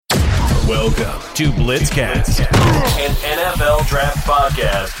Welcome to BlitzCast, an NFL Draft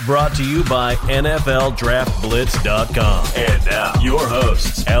podcast brought to you by NFLDraftBlitz.com. And now, your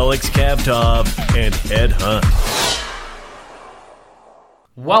hosts, Alex Kavtov and Ed Hunt.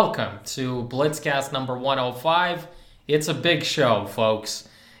 Welcome to BlitzCast number 105. It's a big show, folks.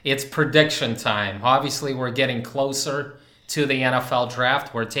 It's prediction time. Obviously, we're getting closer to the NFL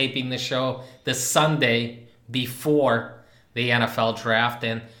draft. We're taping the show the Sunday before the NFL draft,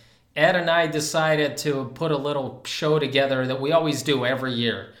 and Ed and I decided to put a little show together that we always do every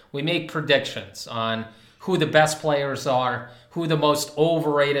year. We make predictions on who the best players are, who the most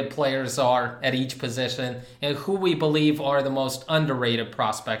overrated players are at each position, and who we believe are the most underrated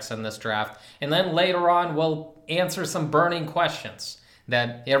prospects in this draft. And then later on, we'll answer some burning questions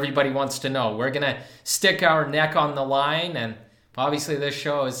that everybody wants to know. We're going to stick our neck on the line, and obviously this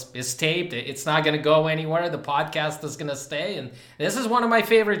show is taped. It's not going to go anywhere. The podcast is going to stay, and this is one of my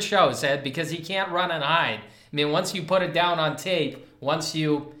favorite shows, Ed, because you can't run and hide. I mean, once you put it down on tape, once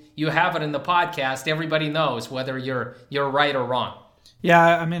you have it in the podcast, everybody knows whether you're right or wrong. Yeah,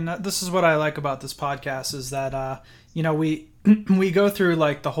 I mean, this is what I like about this podcast is that, we go through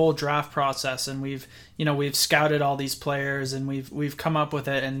like the whole draft process, and we've scouted all these players, and we've come up with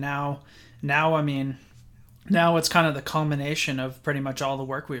it, and now it's kind of the culmination of pretty much all the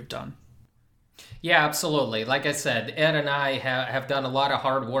work we've done. Yeah, absolutely. Like I said, Ed and I have done a lot of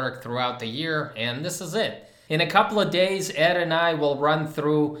hard work throughout the year, and this is it. In a couple of days, Ed and I will run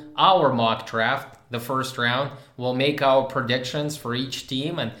through our mock draft, the first round. We'll make our predictions for each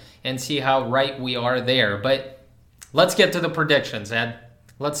team and see how right we are there. But let's get to the predictions, Ed.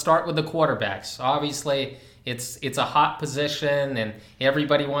 Let's start with the quarterbacks. Obviously, it's a hot position, and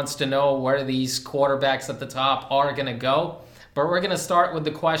everybody wants to know where these quarterbacks at the top are going to go. But we're going to start with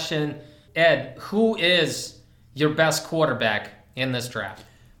the question, Ed, who is your best quarterback in this draft?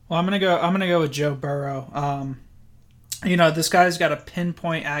 Well, I'm gonna go with Joe Burrow. This guy's got a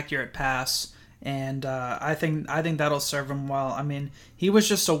pinpoint accurate pass, and I think that'll serve him well. I mean, he was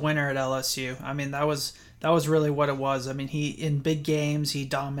just a winner at LSU. I mean, that was really what it was. I mean, he in big games he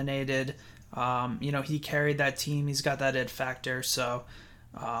dominated. He carried that team. He's got that it factor. So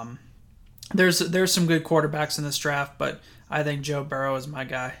there's some good quarterbacks in this draft, but I think Joe Burrow is my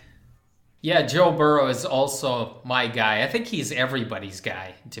guy. Yeah, Joe Burrow is also my guy. I think he's everybody's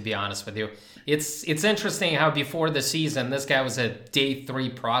guy, to be honest with you. It's interesting how before the season, this guy was a day 3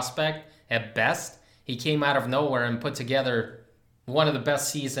 prospect at best. He came out of nowhere and put together one of the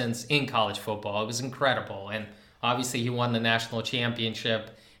best seasons in college football. It was incredible. And obviously he won the national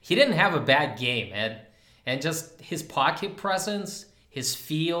championship. He didn't have a bad game, Ed. And just his pocket presence, his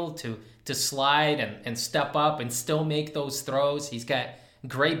feel to slide and step up and still make those throws. He's got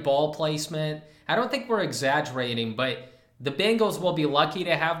great ball placement. I don't think we're exaggerating, but the Bengals will be lucky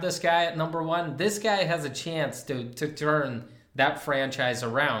to have this guy at number 1. This guy has a chance to turn that franchise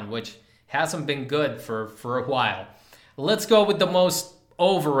around, which hasn't been good for a while. Let's go with the most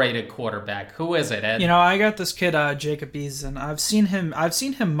overrated quarterback. Who is it, Ed? I got this kid, Jacob Eason. I've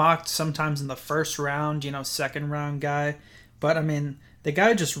seen him mocked sometimes in the first round, second round guy. But I mean, the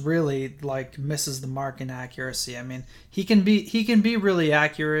guy just really misses the mark in accuracy. I mean, he can be really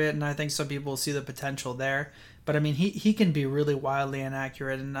accurate, and I think some people see the potential there. But I mean, he can be really wildly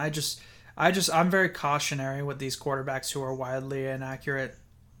inaccurate, and I'm very cautionary with these quarterbacks who are wildly inaccurate.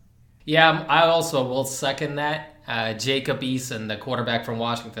 Yeah, I also will second that. Jacob Eason, the quarterback from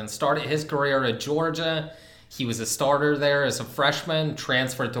Washington, started his career at Georgia. He was a starter there as a freshman,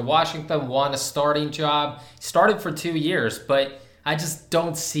 transferred to Washington, won a starting job, started for 2 years, but I just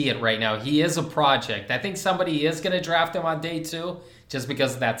don't see it right now. He is a project. I think somebody is going to draft him on day 2 just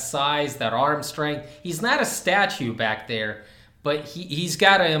because of that size, that arm strength. He's not a statue back there, but he's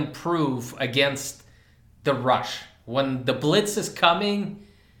got to improve against the rush. When the blitz is coming,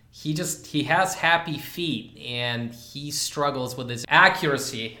 he has happy feet, and he struggles with his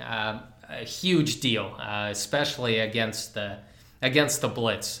accuracy. A huge deal, especially against the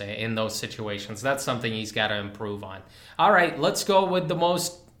blitz in those situations. That's something he's got to improve on. All right, let's go with the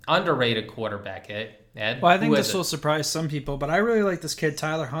most underrated quarterback, Ed. Well, I think this will surprise some people, but I really like this kid,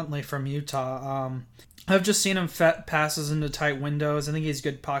 Tyler Huntley from Utah. I've just seen him passes into tight windows. I think he's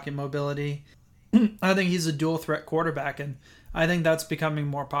good pocket mobility. I think he's a dual threat quarterback, and I think that's becoming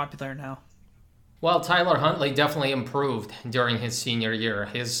more popular now. Well, Tyler Huntley definitely improved during his senior year.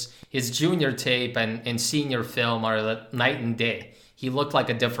 His junior tape and senior film are night and day. He looked like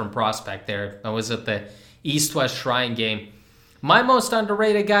a different prospect there. I was at the East-West Shrine game. My most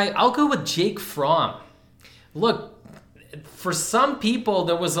underrated guy, I'll go with Jake Fromm. Look, for some people,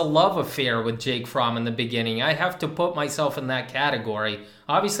 there was a love affair with Jake Fromm in the beginning. I have to put myself in that category.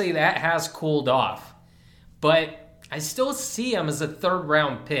 Obviously, that has cooled off. But I still see him as a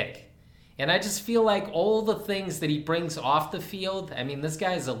third-round pick. And I just feel like all the things that he brings off the field, I mean, this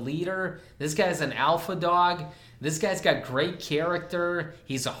guy's a leader. This guy's an alpha dog. This guy's got great character.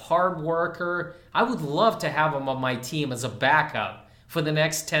 He's a hard worker. I would love to have him on my team as a backup for the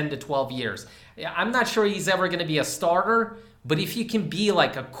next 10 to 12 years. I'm not sure he's ever going to be a starter, but if you can be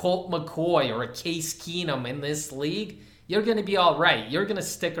like a Colt McCoy or a Case Keenum in this league, you're going to be all right. You're going to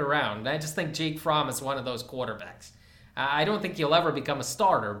stick around. And I just think Jake Fromm is one of those quarterbacks. I don't think he'll ever become a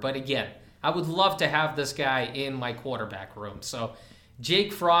starter, but again, I would love to have this guy in my quarterback room. So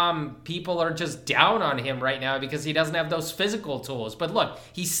Jake Fromm, people are just down on him right now because he doesn't have those physical tools. But look,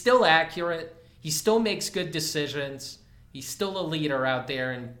 he's still accurate. He still makes good decisions. He's still a leader out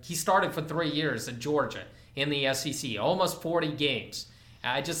there, and he started for 3 years at Georgia in the SEC, almost 40 games.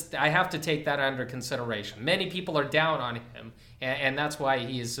 I have to take that under consideration. Many people are down on him, and that's why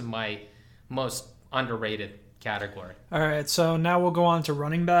he is in my most underrated category. All right, so now we'll go on to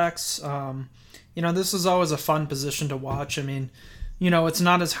running backs. This is always a fun position to watch. I mean, it's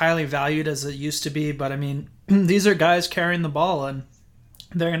not as highly valued as it used to be, but I mean, these are guys carrying the ball, and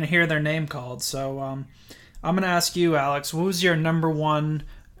they're going to hear their name called. So I'm going to ask you, Alex, who's your number one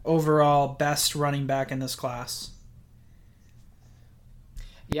overall best running back in this class?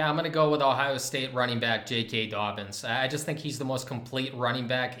 Yeah, I'm going to go with Ohio State running back J.K. Dobbins. I just think he's the most complete running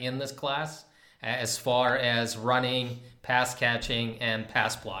back in this class as far as running, pass catching, and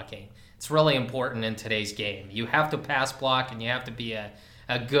pass blocking. It's really important in today's game. You have to pass block, and you have to be a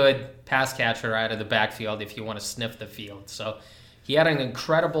good pass catcher out of the backfield if you want to sniff the field. So he had an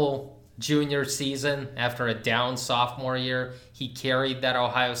incredible junior season after a down sophomore year. He carried that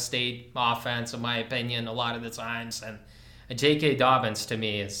Ohio State offense, in my opinion, a lot of the times. And J.K. Dobbins, to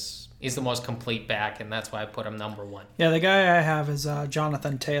me, is the most complete back, and that's why I put him number one. Yeah, the guy I have is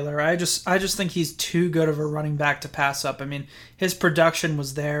Jonathan Taylor. I just think he's too good of a running back to pass up. I mean, his production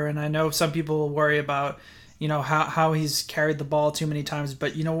was there, and I know some people will worry about, how he's carried the ball too many times.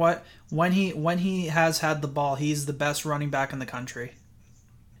 But you know what? When he has had the ball, he's the best running back in the country.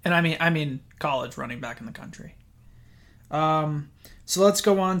 And I mean college running back in the country. So let's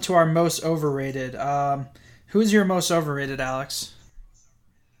go on to our most overrated. Who's your most overrated, Alex?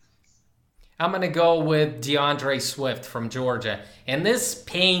 I'm going to go with DeAndre Swift from Georgia. And this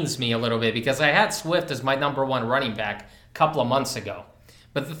pains me a little bit because I had Swift as my number one running back a couple of months ago.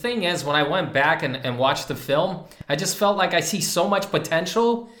 But the thing is, when I went back and watched the film, I just felt like I see so much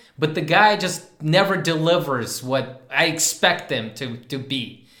potential, but the guy just never delivers what I expect him to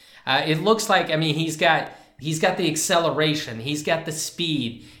be. It looks like, he's got the acceleration, he's got the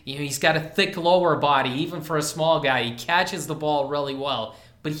speed, he's got a thick lower body, even for a small guy. He catches the ball really well,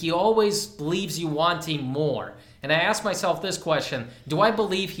 but he always leaves you wanting more. And I asked myself this question: do I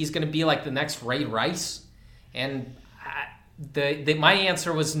believe he's going to be like the next Ray Rice? And my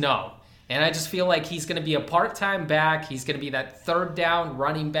answer was no. And I just feel like he's going to be a part-time back. He's going to be that third down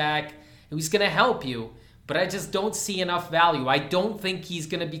running back who's going to help you. But I just don't see enough value. I don't think he's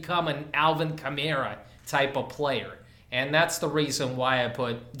going to become an Alvin Kamara type of player. And that's the reason why I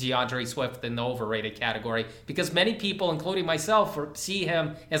put DeAndre Swift in the overrated category. Because many people, including myself, see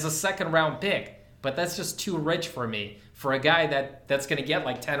him as a second-round pick. But that's just too rich for me, for a guy that's going to get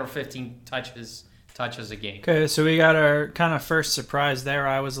like 10 or 15 touches a game. Okay, so we got our kind of first surprise there.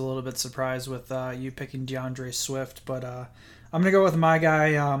 I was a little bit surprised with you picking DeAndre Swift, but I'm going to go with my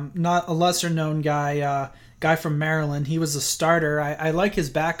guy, not a lesser-known guy from Maryland. He was a starter. I like his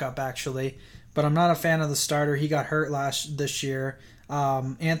backup, actually, but I'm not a fan of the starter. He got hurt this year.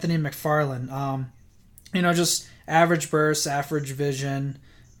 Anthony McFarland. Just average burst, average vision,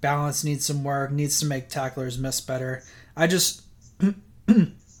 balance needs some work, needs to make tacklers miss better. I'm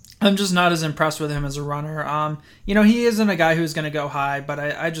just not as impressed with him as a runner. He isn't a guy who's going to go high, but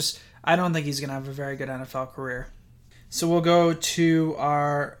I don't think he's going to have a very good NFL career. So we'll go to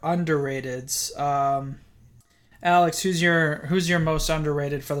our underrateds. Alex, who's your most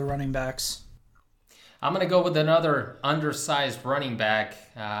underrated for the running backs? I'm going to go with another undersized running back.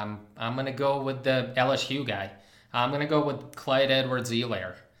 I'm going to go with the LSU guy. I'm going to go with Clyde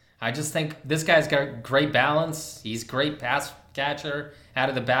Edwards-Helaire. I just think this guy's got great balance. He's a great pass catcher out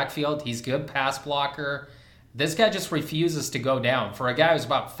of the backfield. He's a good pass blocker. This guy just refuses to go down. For a guy who's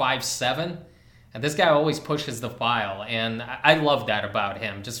about 5'7", and this guy always pushes the file, and I love that about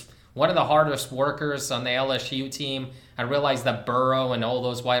him. Just one of the hardest workers on the LSU team. I realize that Burrow and all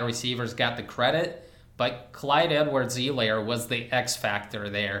those wide receivers got the credit, but Clyde Edwards-Helaire was the X factor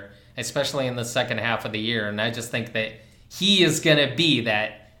there, especially in the second half of the year, and I just think that he is going to be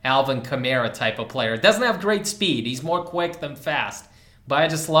that Alvin Kamara type of player. Doesn't have great speed. He's more quick than fast. But I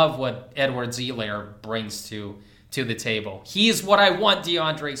just love what Edwards-Helaire brings to the table. He is what I want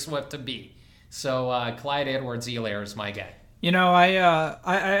DeAndre Swift to be. So Clyde Edwards-Helaire is my guy.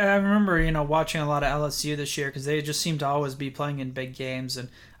 I remember, watching a lot of LSU this year because they just seem to always be playing in big games, and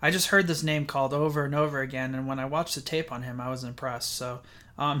I just heard this name called over and over again. And when I watched the tape on him, I was impressed. So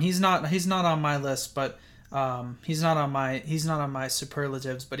he's not on my list, but he's not on my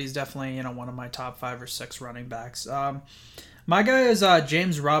superlatives, but he's definitely one of my top 5 or 6 running backs. My guy is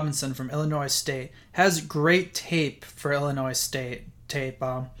James Robinson from Illinois State. Has great tape for Illinois State tape.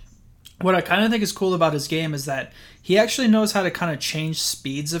 What I kind of think is cool about his game is that he actually knows how to kind of change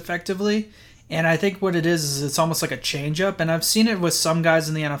speeds effectively. And I think what it is it's almost like a changeup. And I've seen it with some guys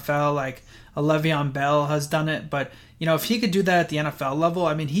in the NFL, like a Le'Veon Bell has done it. But, if he could do that at the NFL level,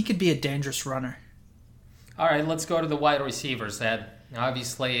 I mean, he could be a dangerous runner. All right, let's go to the wide receivers, Ed.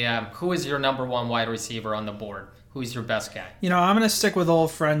 Obviously, who is your number 1 wide receiver on the board? Who's your best guy? I'm gonna stick with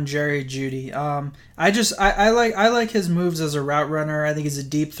old friend Jerry Jeudy. I like his moves as a route runner. I think he's a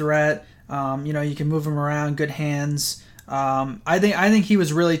deep threat. You can move him around, good hands. I think he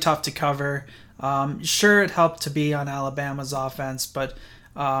was really tough to cover. Sure, it helped to be on Alabama's offense, but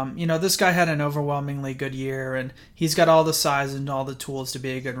this guy had an overwhelmingly good year, and he's got all the size and all the tools to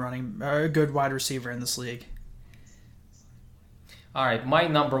be a good wide receiver in this league. All right, my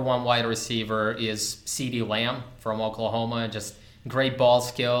number 1 wide receiver is CeeDee Lamb from Oklahoma. Just great ball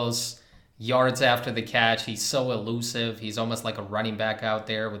skills, yards after the catch. He's so elusive. He's almost like a running back out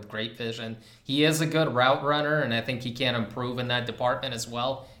there with great vision. He is a good route runner, and I think he can improve in that department as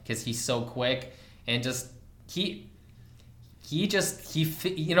well because he's so quick. And a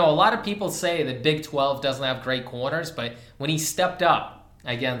lot of people say that Big 12 doesn't have great corners, but when he stepped up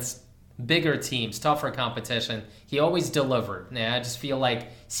against bigger teams, tougher competition, he always delivered. And I just feel like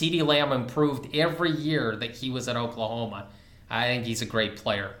CeeDee Lamb improved every year that he was at Oklahoma. I think he's a great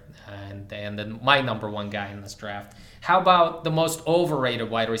player and then my number 1 guy in this draft. How about the most overrated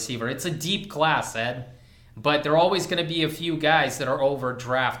wide receiver? It's a deep class, Ed, but there are always going to be a few guys that are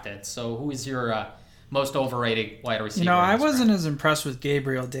overdrafted. So who is your most overrated wide receiver? I wasn't as impressed with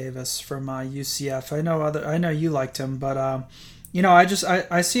Gabriel Davis from UCF. I know you liked him, but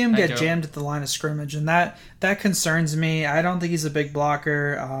I see him get jammed at the line of scrimmage, and that concerns me. I don't think he's a big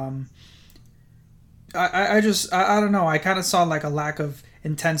blocker. I don't know. I kind of saw like a lack of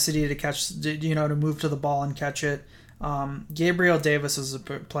intensity to catch, to move to the ball and catch it. Gabriel Davis is a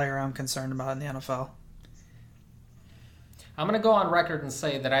player I'm concerned about in the NFL. I'm going to go on record and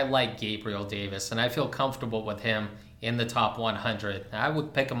say that I like Gabriel Davis, and I feel comfortable with him in the top 100. I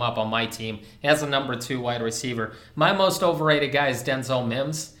would pick him up on my team as a number 2 wide receiver. My most overrated guy is Denzel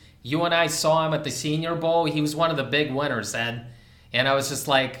Mims. You and I saw him at the Senior Bowl. He was one of the big winners, Ed. And I was just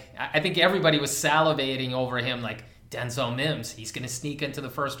like, I think everybody was salivating over him, like, Denzel Mims, he's going to sneak into the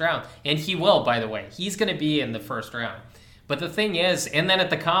first round. And he will, by the way. He's going to be in the first round. But the thing is, and then at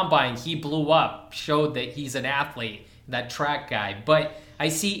the Combine, he blew up, showed that he's an athlete, that track guy. But I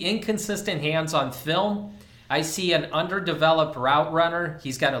see inconsistent hands on film. I see an underdeveloped route runner.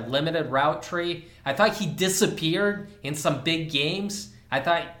 He's got a limited route tree. I thought he disappeared in some big games. I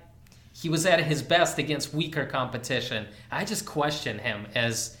thought he was at his best against weaker competition. I just question him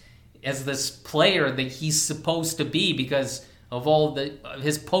as this player that he's supposed to be because of all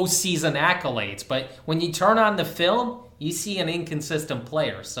his postseason accolades. But when you turn on the film, you see an inconsistent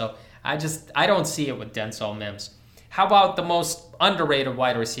player. So I don't see it with Denzel Mims. How about the most underrated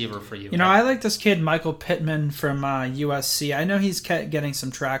wide receiver for you? I like this kid, Michael Pittman from USC. I know he's getting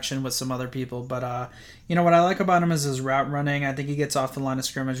some traction with some other people, but what I like about him is his route running. I think he gets off the line of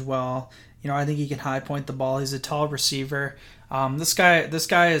scrimmage well. I think he can high point the ball. He's a tall receiver. This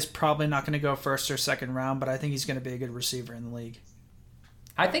guy is probably not going to go first or second round, but I think he's going to be a good receiver in the league.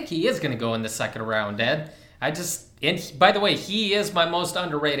 I think he is going to go in the second round, Ed. And by the way, he is my most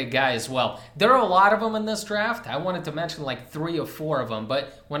underrated guy as well. There are a lot of them in this draft. I wanted to mention like 3 or 4 of them,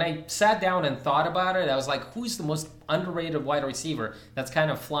 but when I sat down and thought about it, I was like, who's the most underrated wide receiver that's kind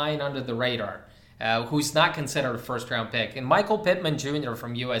of flying under the radar, who's not considered a first-round pick? And Michael Pittman Jr.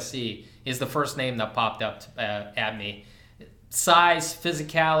 from USC is the first name that popped up at me. Size,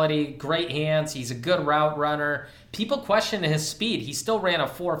 physicality, great hands. He's a good route runner. People question his speed. He still ran a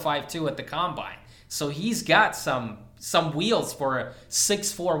 4.52 at the Combine. So he's got some wheels for a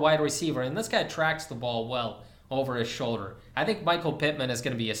 6'4" wide receiver, and this guy tracks the ball well over his shoulder. I think Michael Pittman is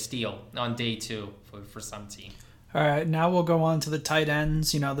going to be a steal on day 2 for some team. All right, now we'll go on to the tight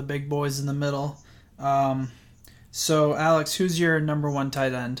ends, the big boys in the middle. So, Alex, who's your number 1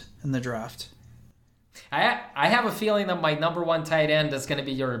 tight end in the draft? I have a feeling that my number one tight end is going to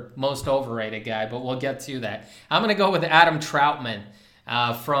be your most overrated guy, but we'll get to that. I'm going to go with Adam Troutman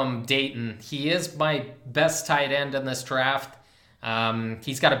from Dayton. He is my best tight end in this draft.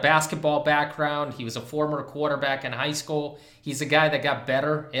 He's got a basketball background. He was a former quarterback in high school. He's a guy that got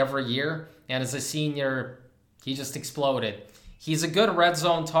better every year, and as a senior, he just exploded. He's a good red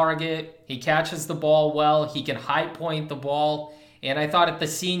zone target. He catches the ball well. He can high point the ball. And I thought at the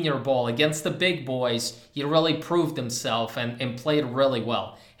Senior Bowl against the big boys, he really proved himself and played really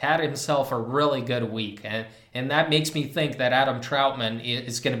well. Had himself a really good week. And that makes me think that Adam Troutman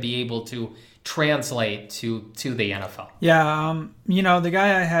is going to be able to translate to the NFL. Yeah, the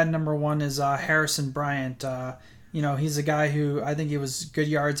guy I had number one is Harrison Bryant. He's a guy who I think he was good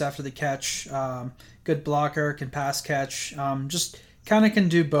yards after the catch, good blocker, can pass catch, just kind of can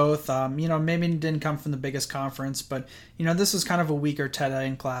do both. Maybe didn't come from the biggest conference, but, this is kind of a weaker tight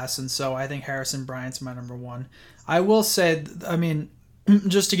end class, and so I think Harrison Bryant's my number one. I will say,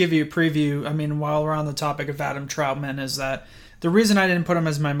 just to give you a preview, while we're on the topic of Adam Troutman, is that the reason I didn't put him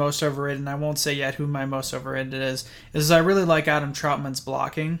as my most overrated, and I won't say yet who my most overrated is I really like Adam Troutman's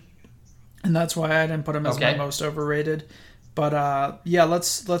blocking, and that's why I didn't put him as my most overrated. But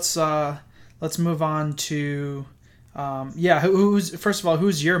let's move on to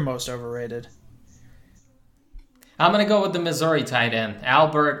who's your most overrated? I'm gonna go with the Missouri tight end,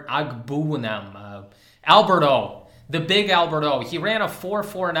 Albert Agbunam. Albert O. The big Albert O. He ran a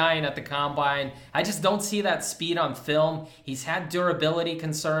 4.49 at the combine. I just don't see that speed on film. He's had durability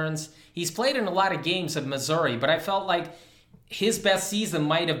concerns. He's played in a lot of games at Missouri, but I felt like his best season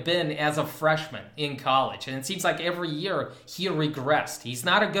might have been as a freshman in college. And it seems like every year he regressed. He's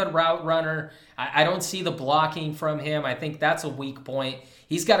not a good route runner. I don't see the blocking from him. I think that's a weak point.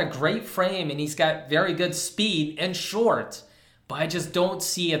 He's got a great frame and he's got very good speed and short, but I just don't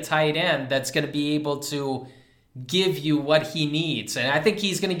see a tight end that's going to be able to give you what he needs. And I think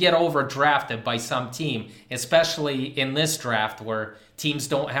he's going to get overdrafted by some team, especially in this draft where teams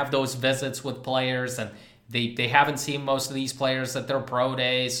don't have those visits with players and they haven't seen most of these players at their pro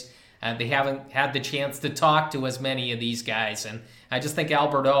days. And they haven't had the chance to talk to as many of these guys. And I just think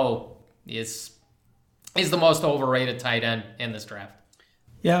Albert O is the most overrated tight end in this draft.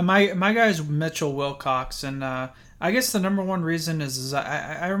 Yeah, my guy is Mitchell Wilcox, and I guess the number one reason is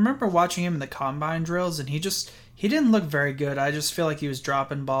I remember watching him in the combine drills, and he didn't look very good. I just feel like he was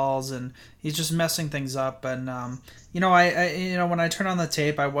dropping balls, and he's just messing things up. And when I turn on the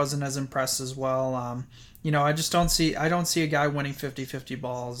tape, I wasn't as impressed as well. I don't see a guy winning 50-50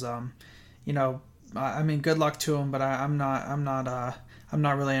 balls. Good luck to him, but I'm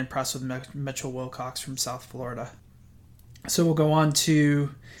not really impressed with Mitchell Wilcox from South Florida. So we'll go on to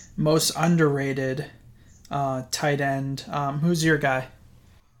most underrated tight end. Who's your guy?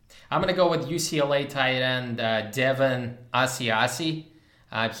 I'm going to go with UCLA tight end Devin Asiasi.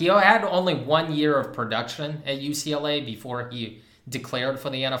 He had only 1 year of production at UCLA before he declared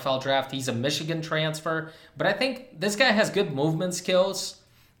for the NFL draft. He's a Michigan transfer, but I think this guy has good movement skills.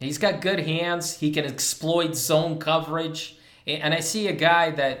 He's got good hands. He can exploit zone coverage. And I see a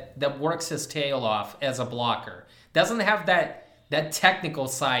guy that works his tail off as a blocker. Doesn't have that technical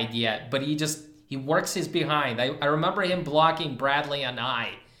side yet, but he works his behind. I remember him blocking Bradley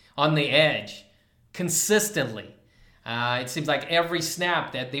Anae on the edge consistently. It seems like every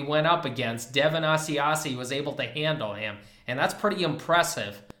snap that they went up against, Devin Asiasi was able to handle him. And that's pretty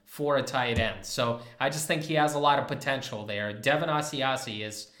impressive for a tight end. So I just think he has a lot of potential there. Devin Asiasi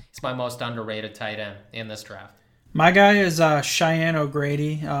is my most underrated tight end in this draft. My guy is Cheyenne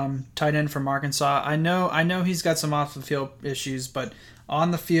O'Grady, tight end from Arkansas. I know he's got some off the field issues, but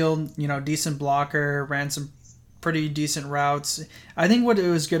on the field, decent blocker, ran some pretty decent routes. I think what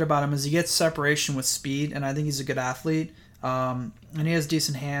was good about him is he gets separation with speed, and I think he's a good athlete. And he has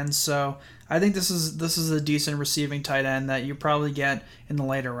decent hands, so I think this is a decent receiving tight end that you probably get in the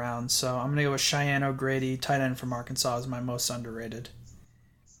later rounds. So I'm gonna go with Cheyenne O'Grady, tight end from Arkansas, as my most underrated.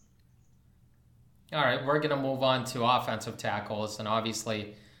 All right, we're going to move on to offensive tackles, and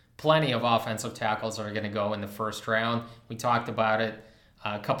obviously plenty of offensive tackles are going to go in the first round. We talked about it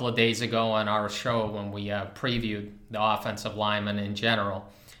a couple of days ago on our show when we previewed the offensive linemen in general.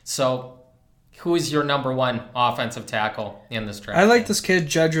 So who is your number one offensive tackle in this draft? I like this kid,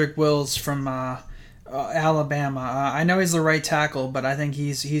 Jedrick Wills from Alabama. I know he's the right tackle, but I think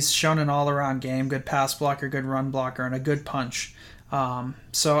he's shown an all-around game, good pass blocker, good run blocker, and a good punch.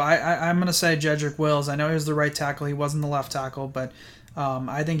 So I'm going to say Jedrick Wills. I know he was the right tackle. He wasn't the left tackle, but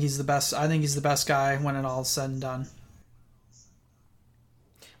I think he's the best. I think he's the best guy when it all's said and done.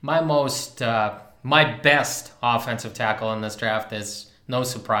 My best offensive tackle in this draft is, no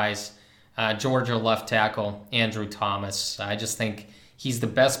surprise, Georgia left tackle Andrew Thomas. I just think he's the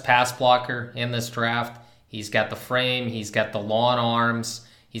best pass blocker in this draft. He's got the frame, he's got the long arms,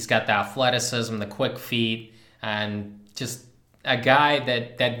 he's got the athleticism, the quick feet, and just a guy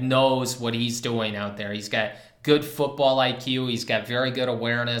that knows what he's doing out there. He's got good football IQ. He's got very good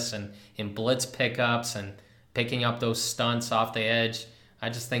awareness and in blitz pickups and picking up those stunts off the edge. I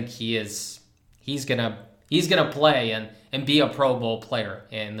just think he's gonna play and be a Pro Bowl player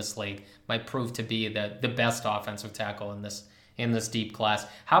in this league. Might prove to be the best offensive tackle in this deep class.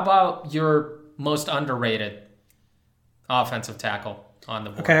 How about your most underrated offensive tackle on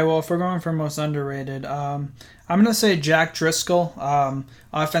the board? Okay, well, if we're going for most underrated, I'm going to say Jack Driscoll,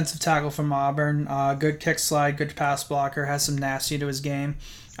 offensive tackle from Auburn. Good kick slide, good pass blocker, has some nasty to his game.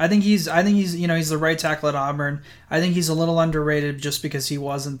 I think he's he's the right tackle at Auburn. I think he's a little underrated just because he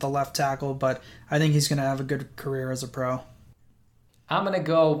wasn't the left tackle, but I think he's going to have a good career as a pro. I'm going to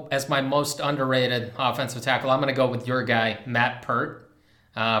go as my most underrated offensive tackle. I'm going to go with your guy, Matt Pert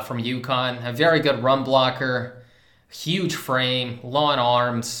from UConn. A very good run blocker, huge frame, long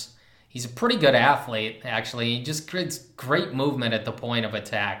arms. He's a pretty good athlete, actually. He just creates great movement at the point of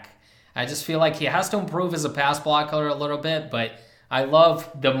attack. I just feel like he has to improve as a pass blocker a little bit, but I love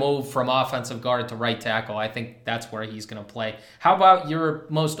the move from offensive guard to right tackle. I think that's where he's going to play. How about your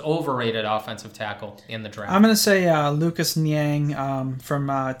most overrated offensive tackle in the draft? I'm going to say Lucas Niang from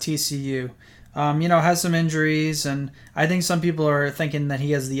TCU. Has some injuries, and I think some people are thinking that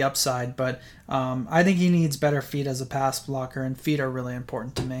he has the upside, but I think he needs better feet as a pass blocker, and feet are really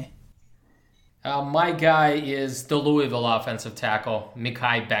important to me. My guy is the Louisville offensive tackle,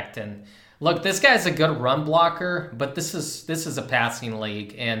 Mekhi Becton. Look, this guy's a good run blocker, but this is a passing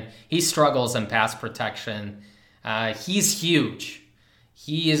league, and he struggles in pass protection. He's huge.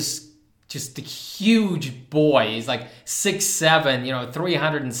 He is just a huge boy. He's like 6'7",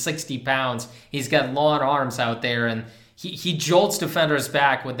 360 pounds. He's got long arms out there, and he jolts defenders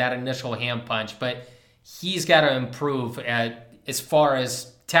back with that initial hand punch, but he's got to improve as far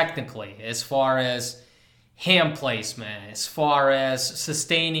as technically, as far as hand placement, as far as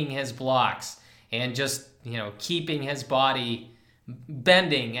sustaining his blocks, and just keeping his body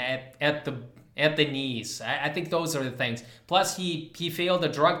bending at the knees. I think those are the things. Plus, he failed a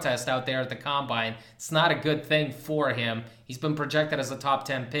drug test out there at the combine. It's not a good thing for him. He's been projected as a top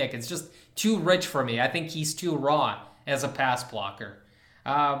 10 pick. It's just too rich for me. I think he's too raw as a pass blocker.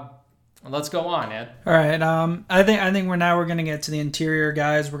 Let's go on, Ed. All right. I think we're going to get to the interior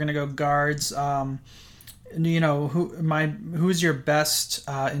guys. We're going to go guards. Who's your best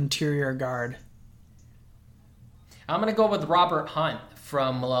interior guard? I'm going to go with Robert Hunt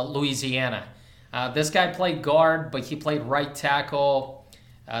from Louisiana. This guy played guard, but he played right tackle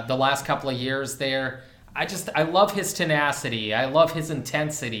the last couple of years there. I love his tenacity. I love his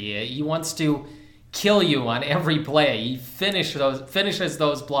intensity. He wants to kill you on every play. He finishes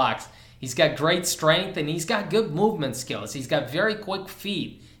those blocks. He's got great strength, and he's got good movement skills. He's got very quick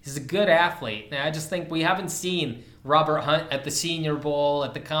feet. He's a good athlete. And I just think we haven't seen Robert Hunt at the Senior Bowl,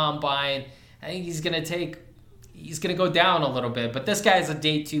 at the Combine. I think he's going to go down a little bit. But this guy is a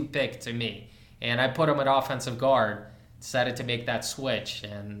day 2 pick to me. And I put him at offensive guard, decided to make that switch.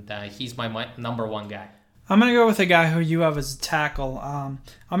 And he's my number 1 guy. I'm going to go with a guy who you have as a tackle. I'm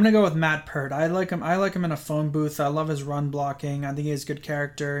going to go with Matt Pert. I like him in a phone booth. I love his run blocking. I think he has good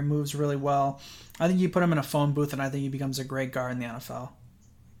character. He moves really well. I think you put him in a phone booth, and I think he becomes a great guard in the NFL.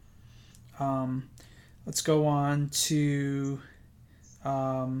 Let's go on to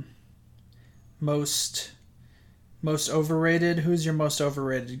most overrated. Who's your most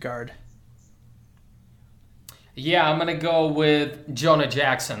overrated guard? Yeah, I'm going to go with Jonah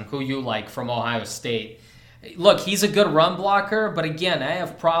Jackson, who you like, from Ohio State. Look, he's a good run blocker, but again, I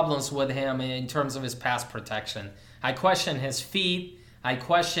have problems with him in terms of his pass protection. I question his feet. I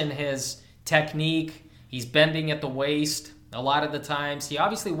question his technique. He's bending at the waist a lot of the times. He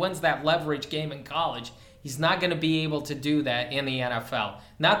obviously wins that leverage game in college. He's not going to be able to do that in the NFL.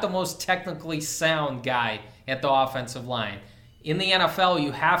 Not the most technically sound guy at the offensive line. In the NFL,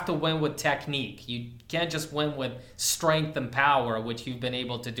 you have to win with technique. You can't just win with strength and power, which you've been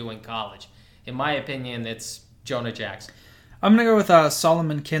able to do in college. In my opinion, it's Jonah Jackson. I'm going to go with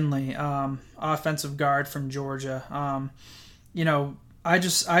Solomon Kinley, offensive guard from Georgia. I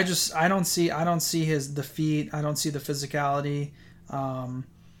don't see the feet. I don't see the physicality.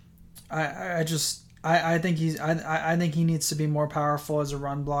 I think he needs to be more powerful as a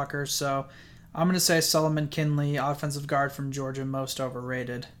run blocker. So I'm going to say Solomon Kinley, offensive guard from Georgia, most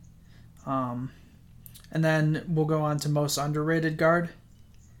overrated. And then we'll go on to most underrated guard.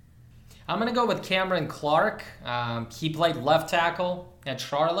 I'm going to go with Cameron Clark. He played left tackle at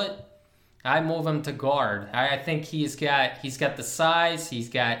Charlotte. I move him to guard. I think he's got the size, he's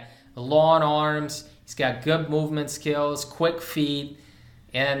got long arms, he's got good movement skills, quick feet,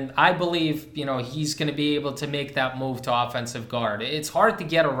 and I believe, he's going to be able to make that move to offensive guard. It's hard to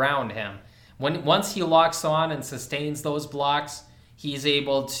get around him. Once he locks on and sustains those blocks, he's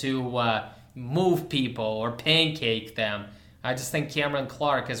able to move people or pancake them. I just think Cameron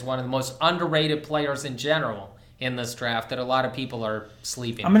Clark is one of the most underrated players in general in this draft that a lot of people are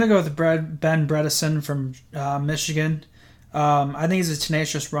sleeping. I'm going to go with Ben Bredesen from Michigan. I think he's a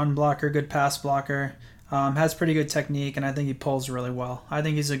tenacious run blocker, good pass blocker, has pretty good technique, and I think he pulls really well. I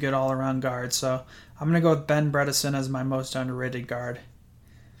think he's a good all-around guard, so I'm going to go with Ben Bredesen as my most underrated guard.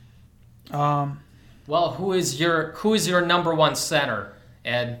 Well, who is your number one center,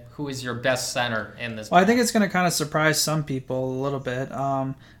 Ed? Who is your best center in this? Well, I think it's going to kind of surprise some people a little bit.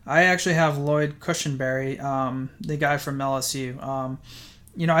 I actually have Lloyd Cushenberry, the guy from LSU.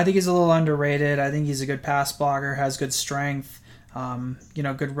 I think he's a little underrated. I think he's a good pass blocker, has good strength,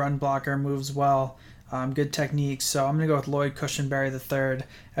 good run blocker, moves well, good technique. So I'm going to go with Lloyd Cushenberry III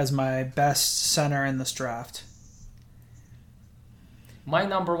as my best center in this draft. My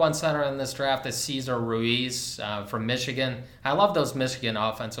number one center in this draft is Cesar Ruiz from Michigan. I love those Michigan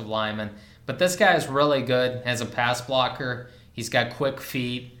offensive linemen, but this guy is really good as a pass blocker. He's got quick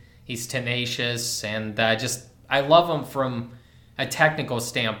feet. He's tenacious, and I love him from a technical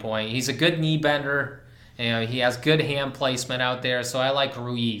standpoint. He's a good knee bender. He has good hand placement out there, so I like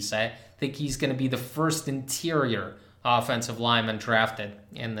Ruiz. I think he's going to be the first interior offensive lineman drafted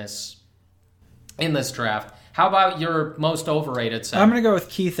in this draft. How about your most overrated center? I'm going to go with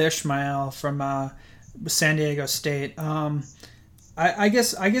Keith Ishmael from San Diego State. I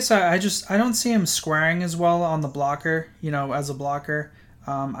guess I don't see him squaring as well on the blocker, as a blocker.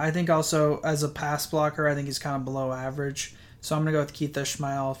 I think also as a pass blocker, I think he's kind of below average. So I'm going to go with Keith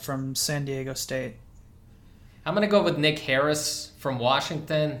Ishmael from San Diego State. I'm going to go with Nick Harris from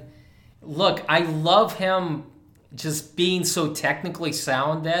Washington. Look, I love him just being so technically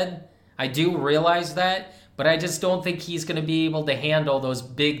sound, Ed. I do realize that, but I just don't think he's going to be able to handle those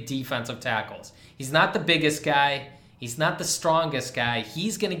big defensive tackles. He's not the biggest guy. He's not the strongest guy.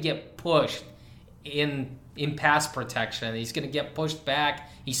 He's going to get pushed in pass protection. He's going to get pushed back.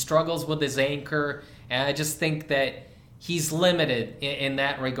 He struggles with his anchor, and I just think that he's limited in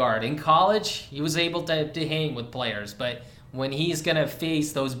that regard. In college, he was able to hang with players, but when he's going to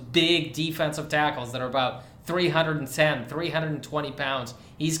face those big defensive tackles that are about 310, 320 pounds,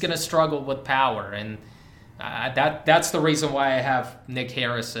 he's going to struggle with power, and that's the reason why I have Nick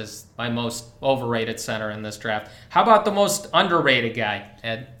Harris as my most overrated center in this draft. How about the most underrated guy,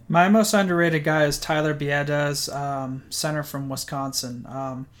 Ed? My most underrated guy is Tyler Biadasz, center from Wisconsin.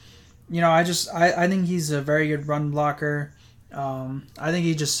 I think he's a very good run blocker. I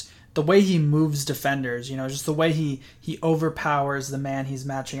think the way he moves defenders, just the way he overpowers the man he's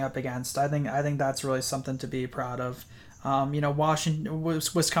matching up against. I think that's really something to be proud of.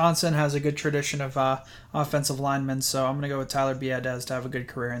 Wisconsin has a good tradition of offensive linemen, so I'm going to go with Tyler Biadasz to have a good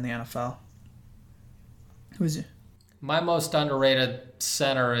career in the NFL. Who's you? My most underrated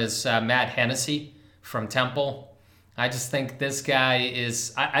center is Matt Hennessy from Temple. I just think this guy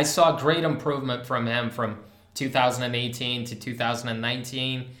is... I saw great improvement from him from 2018 to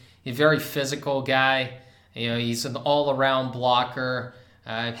 2019. He's a very physical guy. He's an all-around blocker.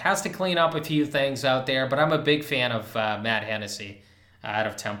 Has to clean up a few things out there, but I'm a big fan of Matt Hennessy out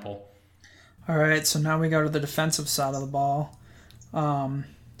of Temple. All right, so now we go to the defensive side of the ball.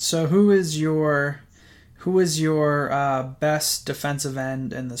 So who is your best defensive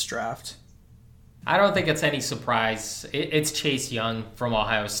end in this draft? I don't think it's any surprise. It's Chase Young from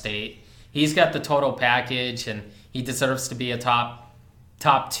Ohio State. He's got the total package, and he deserves to be a top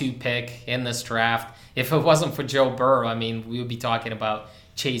 2 pick in this draft. If it wasn't for Joe Burrow, we would be talking about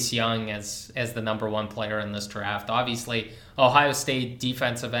Chase Young as the number 1 player in this draft. Obviously, Ohio State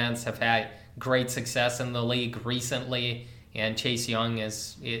defensive ends have had great success in the league recently, and Chase Young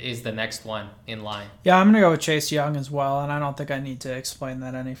is the next one in line. Yeah, I'm going to go with Chase Young as well, and I don't think I need to explain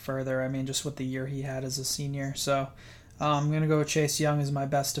that any further. Just with the year he had as a senior. So I'm going to go with Chase Young as my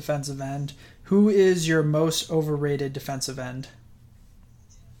best defensive end. Who is your most overrated defensive end?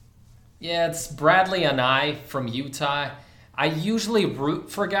 Yeah, it's Bradley Anae from Utah. I usually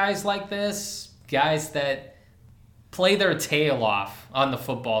root for guys like this, guys that play their tail off on the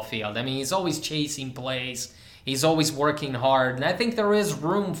football field. He's always chasing plays. He's always working hard, and I think there is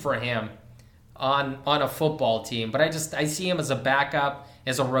room for him on a football team. But I see him as a backup,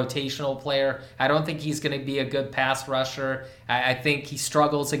 as a rotational player. I don't think he's going to be a good pass rusher. I think he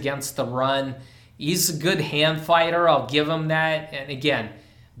struggles against the run. He's a good hand fighter. I'll give him that. And again,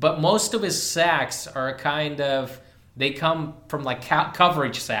 but most of his sacks are they come from like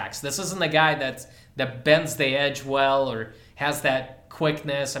coverage sacks. This isn't a guy that bends the edge well or has that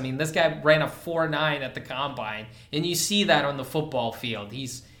quickness. I mean, this guy ran a 4.9 at the combine, and you see that on the football field.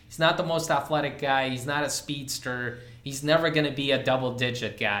 He's not the most athletic guy. He's not a speedster. He's never going to be a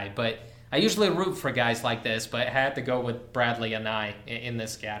double-digit guy. But I usually root for guys like this, but I had to go with Bradley and I in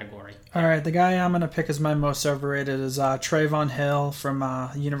this category. All right, the guy I'm going to pick as my most overrated is Trayvon Hill from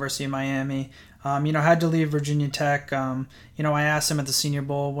University of Miami. Had to leave Virginia Tech. I asked him at the Senior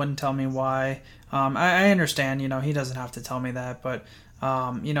Bowl, wouldn't tell me why. I understand, he doesn't have to tell me that, but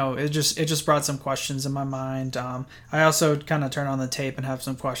it just brought some questions in my mind. I also kind of turn on the tape and have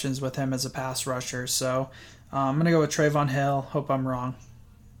some questions with him as a pass rusher. So I'm going to go with Trayvon Hill. Hope I'm wrong.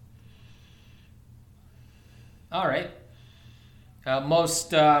 All right.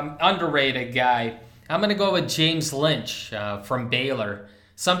 Most underrated guy. I'm going to go with James Lynch from Baylor.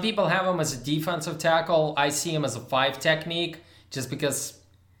 Some people have him as a defensive tackle. I see him as a 5 technique just because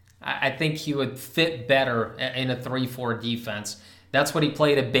I think he would fit better in a 3-4 defense. That's what he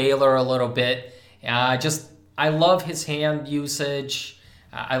played at Baylor a little bit. I love his hand usage.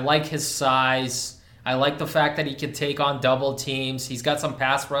 I like his size. I like the fact that he can take on double teams. He's got some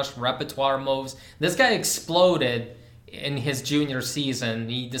pass rush repertoire moves. This guy exploded in his junior season.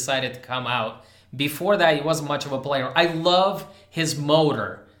 He decided to come out. Before that, he wasn't much of a player. I love his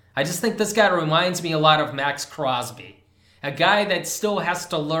motor. I just think this guy reminds me a lot of Max Crosby. A guy that still has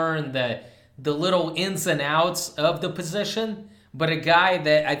to learn the little ins and outs of the position, but a guy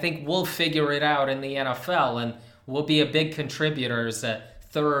that I think will figure it out in the NFL and will be a big contributor as a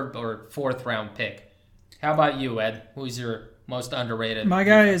 3rd or 4th round pick. How about you, Ed? Who's your most underrated? My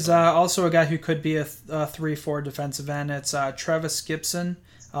guy is also a guy who could be a 3-4 defensive end. It's Trevis Gibson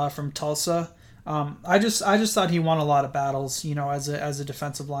from Tulsa. I just thought he won a lot of battles, as a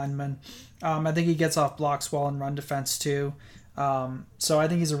defensive lineman. I think he gets off blocks well in run defense too. So I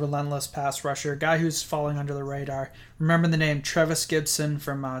think he's a relentless pass rusher, guy who's falling under the radar. Remember the name Trevis Gibson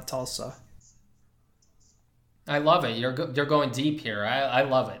from Tulsa. I love it. You're going deep here. I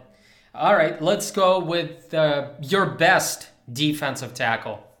love it. All right, let's go with your best defensive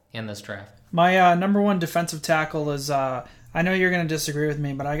tackle in this draft. My number 1 defensive tackle is, I know you're going to disagree with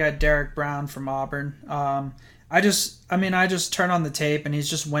me, but I got Derek Brown from Auburn. I just turn on the tape and he's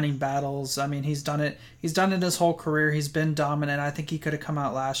just winning battles. I mean, he's done it his whole career. He's been dominant. I think he could have come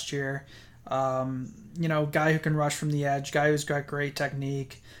out last year. Guy who can rush from the edge, guy who's got great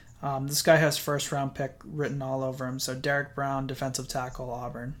technique. This guy has 1st round pick written all over him. So Derek Brown, defensive tackle,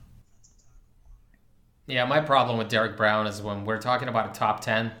 Auburn. Yeah, my problem with Derek Brown is when we're talking about a top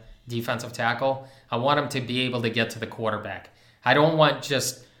 10 defensive tackle, I want him to be able to get to the quarterback. I don't want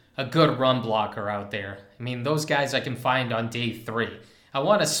just a good run blocker out there. I mean, those guys I can find on day 3. I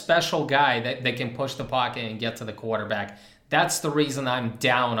want a special guy that can push the pocket and get to the quarterback. That's the reason I'm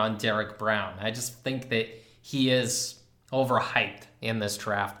down on Derek Brown. I just think that he is overhyped in this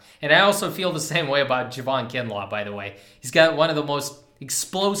draft. And I also feel the same way about Javon Kinlaw, by the way. He's got one of the most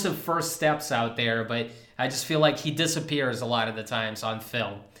explosive first steps out there, but I just feel like he disappears a lot of the times on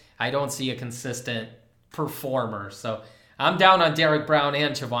film. I don't see a consistent performer. So I'm down on Derek Brown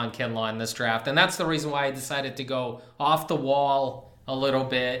and Javon Kinlaw in this draft, and that's the reason why I decided to go off the wall a little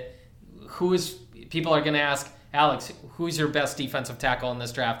bit. People are going to ask, Alex, who's your best defensive tackle in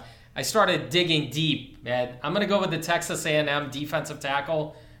this draft? I started digging deep, and I'm going to go with the Texas A&M defensive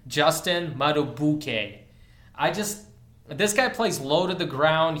tackle, Justin Madubuike. This guy plays low to the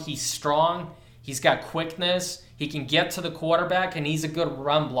ground. He's strong. He's got quickness. He can get to the quarterback, and he's a good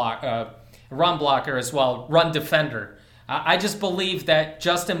run blocker as well, run defender. I just believe that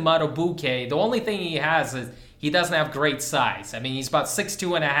Justin Madubuike, the only thing he has is he doesn't have great size. I mean, he's about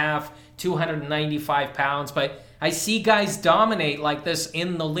 6'2.5", 295 pounds, but I see guys dominate like this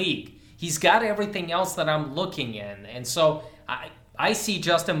in the league. He's got everything else that I'm looking in, and so I see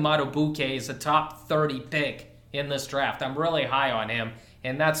Justin Madubuike as a top 30 pick in this draft. I'm really high on him,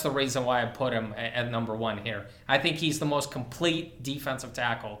 and that's the reason why I put him at number 1 here. I think he's the most complete defensive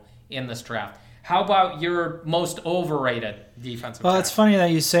tackle in this draft. How about your most overrated defensive tackle? It's funny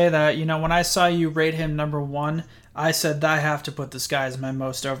that you say that. When I saw you rate him number 1, I said I have to put this guy as my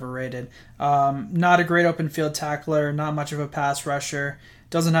most overrated. Not a great open field tackler, not much of a pass rusher,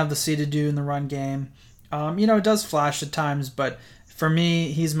 doesn't have the C to do in the run game. It does flash at times, but for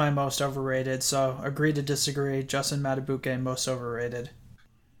me, he's my most overrated, so agree to disagree. Justin Madubuike, most overrated.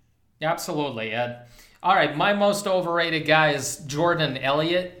 Absolutely, Ed. All right, my most overrated guy is Jordan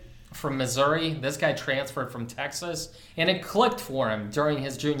Elliott from Missouri. This guy transferred from Texas, and it clicked for him during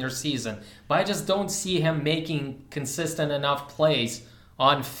his junior season. But I just don't see him making consistent enough plays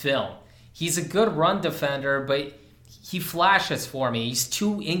on film. He's a good run defender, but he flashes for me. He's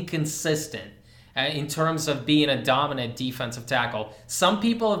too inconsistent in terms of being a dominant defensive tackle. Some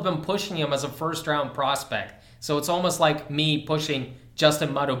people have been pushing him as a first-round prospect, so it's almost like me pushing Justin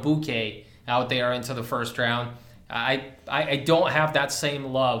Madubuike out there into the first round. I don't have that same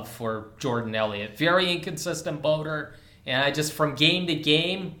love for Jordan Elliott. Very inconsistent boater, and I just, from game to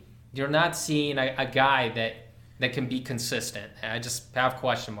game, you're not seeing a guy that can be consistent. I just have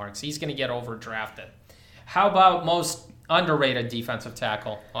question marks. He's going to get overdrafted. How about most underrated defensive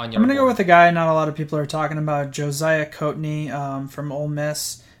tackle on your I'm going to board? go with a guy not a lot of people are talking about, Josiah Coatney from Ole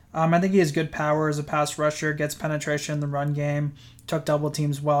Miss. I think he has good power as a pass rusher, gets penetration in the run game, took double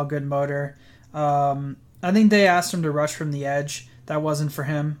teams well, good motor. I think they asked him to rush from the edge. That wasn't for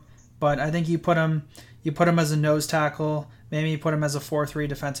him, but I think you put him as a nose tackle, maybe you put him as a 4-3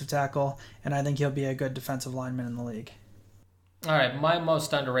 defensive tackle, and I think he'll be a good defensive lineman in the league. All right, my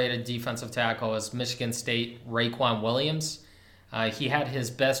most underrated defensive tackle is Michigan State Raekwon Williams. He had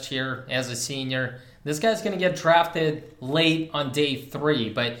his best year as a senior. This guy's going to get drafted late on day 3,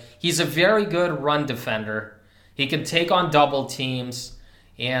 but he's a very good run defender. He can take on double teams,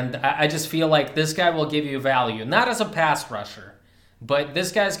 and I just feel like this guy will give you value. Not as a pass rusher, but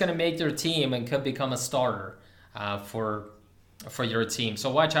this guy's going to make your team and could become a starter for your team. So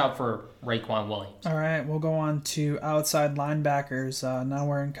watch out for Raekwon Williams. All right, we'll go on to outside linebackers. Now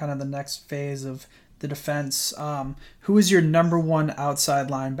we're in kind of the next phase of the defense. Who is your number one outside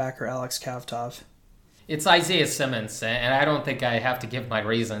linebacker, Alex Kavtov? It's Isaiah Simmons, and I don't think I have to give my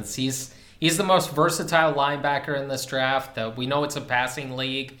reasons. He's the most versatile linebacker in this draft. We know it's a passing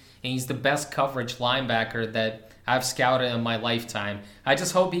league, and he's the best coverage linebacker that I've scouted in my lifetime. I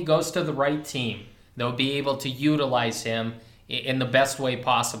just hope he goes to the right team. They'll be able to utilize him in the best way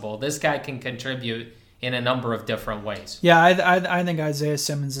possible. This guy can contribute in a number of different ways. Yeah, I think Isaiah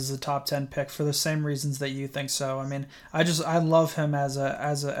Simmons is a top 10 pick for the same reasons that you think so. I mean, I love him as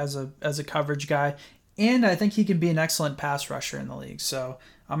a coverage guy, and I think he can be an excellent pass rusher in the league. So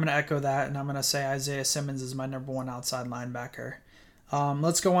I'm going to echo that, and I'm going to say Isaiah Simmons is my number one outside linebacker.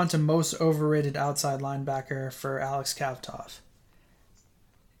 Let's go on to most overrated outside linebacker for Alex Kavtov.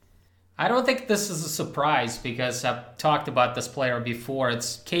 I don't think this is a surprise because I've talked about this player before.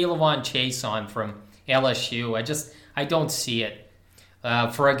 It's K'Lavon Chaisson from LSU. I don't see it.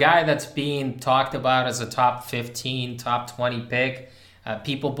 For a guy that's being talked about as a top 15, top 20 pick,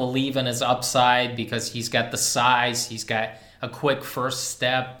 people believe in his upside because he's got the size, he's got a quick first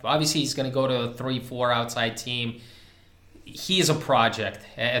step. Obviously, he's going to go to a 3-4 outside team. He's a project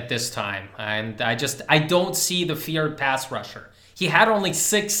at this time, and I don't see the feared pass rusher. He had only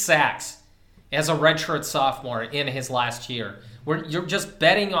 6 sacks as a redshirt sophomore in his last year. You're just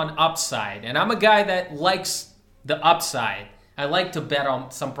betting on upside, and I'm a guy that likes the upside. I like to bet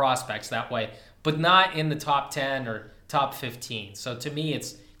on some prospects that way, but not in the top 10 or top 15. So to me,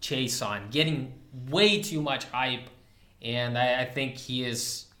 it's Chaisson getting way too much hype, and I think he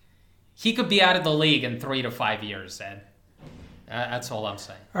could be out of the league in 3 to 5 years, Ed. That's all I'm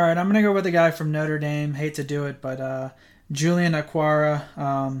saying. All right, I'm going to go with a guy from Notre Dame. Hate to do it, but Julian Aquara.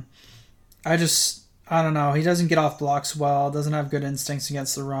 I don't know. He doesn't get off blocks well, doesn't have good instincts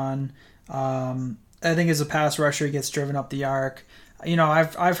against the run. I think as a pass rusher, he gets driven up the arc. You know,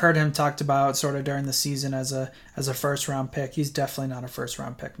 I've heard him talked about sort of during the season as a first round pick. He's definitely not a first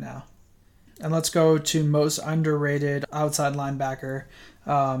round pick now. And let's go to most underrated outside linebacker.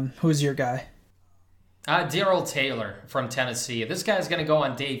 Who's your guy? Darrell Taylor from Tennessee. This guy's going to go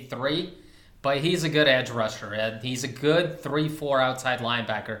on day 3, but he's a good edge rusher, Ed. He's a good 3-4 outside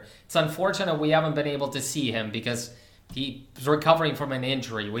linebacker. It's unfortunate we haven't been able to see him because he's recovering from an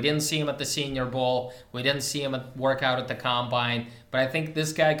injury. We didn't see him at the Senior Bowl. We didn't see him work out at the Combine. But I think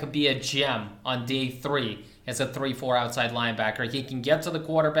this guy could be a gem on day 3 as a 3-4 outside linebacker. He can get to the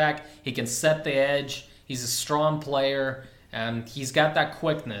quarterback. He can set the edge. He's a strong player. He's got that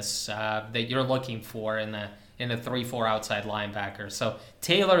quickness that you're looking for in a 3-4 outside linebacker. So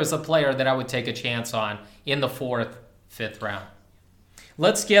Taylor is a player that I would take a chance on in the 4th, 5th round.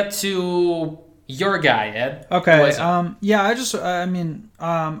 Let's get to your guy, Ed. Okay.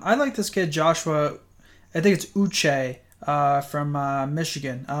 I like this kid, Joshua. I think it's Uche from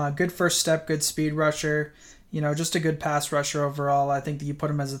Michigan. Good first step, good speed rusher. You know, just a good pass rusher overall. I think that you put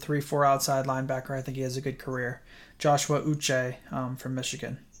him as a 3-4 outside linebacker. I think he has a good career. Joshua Uche from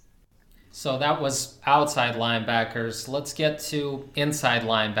Michigan. So that was outside linebackers. Let's get to inside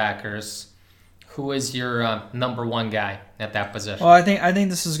linebackers. Who is your number one guy at that position? Well, I think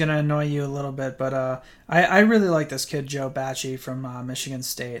this is gonna annoy you a little bit, but I really like this kid Joe Bacci from Michigan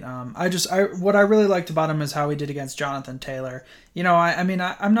State. What I really liked about him is how he did against Jonathan Taylor. You know, I'm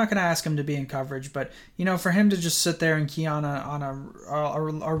not gonna ask him to be in coverage, but you know, for him to just sit there and key on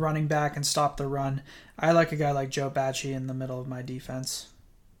a running back and stop the run, I like a guy like Joe Bacci in the middle of my defense.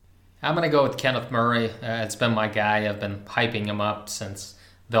 I'm gonna go with Kenneth Murray. It's been my guy. I've been hyping him up since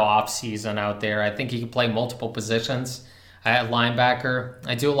the offseason out there. I think he can play multiple positions at linebacker.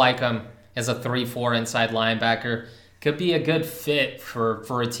 I do like him as a 3-4 inside linebacker. Could be a good fit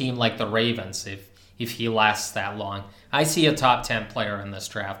for a team like the Ravens if he lasts that long. I see a top 10 player in this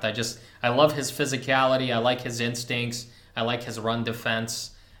draft. I love his physicality. I like his instincts. I like his run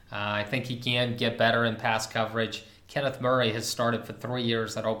defense. I think he can get better in pass coverage. Kenneth Murray has started for 3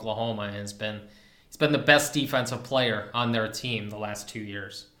 years at Oklahoma and he's been the best defensive player on their team the last 2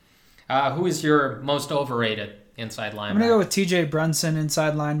 years. Who is your most overrated inside linebacker? I'm going to go with TJ Brunson,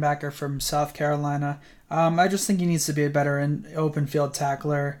 inside linebacker from South Carolina. I just think he needs to be a better open field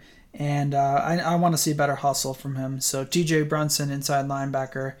tackler, and I want to see better hustle from him. So TJ Brunson, inside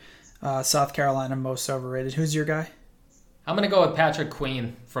linebacker, South Carolina, most overrated. Who's your guy? I'm going to go with Patrick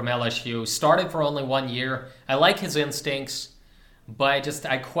Queen from LSU. Started for only 1 year. I like his instincts, but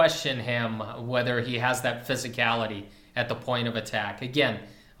I question him whether he has that physicality at the point of attack. Again,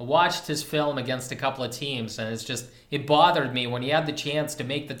 I watched his film against a couple of teams, and it bothered me when he had the chance to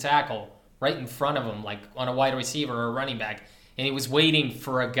make the tackle right in front of him, like on a wide receiver or a running back, and he was waiting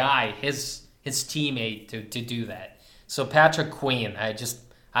for a guy, his teammate, to do that. So Patrick Queen,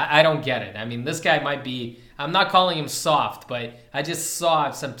 I don't get it. I mean, this guy might be, I'm not calling him soft, but I just saw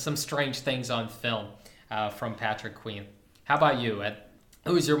some strange things on film from Patrick Queen. How about you, Ed?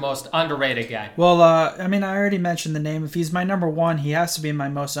 Who's your most underrated guy? Well, I already mentioned the name. If he's my number one, he has to be my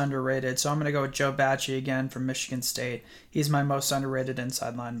most underrated. So I'm going to go with Joe Bacci again from Michigan State. He's my most underrated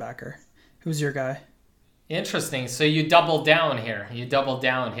inside linebacker. Who's your guy? Interesting. So you doubled down here.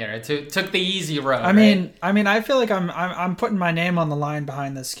 Took the easy road. I feel like I'm putting my name on the line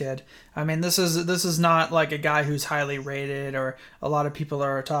behind this kid. I mean, this is not like a guy who's highly rated or a lot of people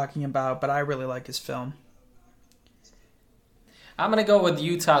are talking about, but I really like his film. I'm going to go with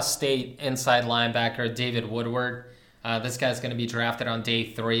Utah State inside linebacker David Woodward. This guy's going to be drafted on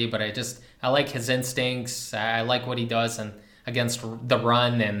day 3, but I like his instincts. I like what he does against the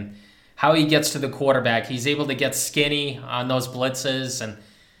run and how he gets to the quarterback. He's able to get skinny on those blitzes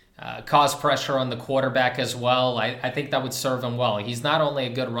and cause pressure on the quarterback as well. I think that would serve him well. He's not only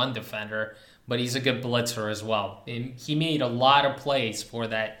a good run defender, but he's a good blitzer as well. And he made a lot of plays for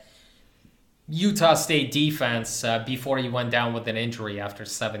that Utah State defense before he went down with an injury after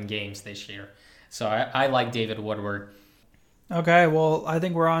 7 games this year. So I like David Woodward. Okay, well, I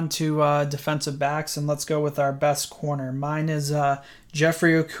think we're on to defensive backs, and let's go with our best corner. Mine is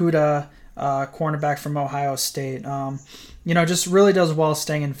Jeffrey Okudah, cornerback from Ohio State. Just really does well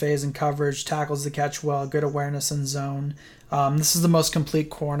staying in phase and coverage, tackles the catch well, good awareness in zone. This is the most complete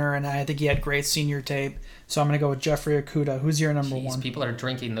corner, and I think he had great senior tape. So I'm going to go with Jeffrey Okudah. Who's your number one? People are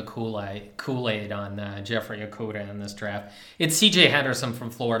drinking the Kool-Aid on Jeffrey Okudah in this draft. It's C.J. Henderson from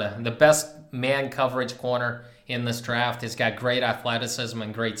Florida, the best man coverage corner in this draft. He's got great athleticism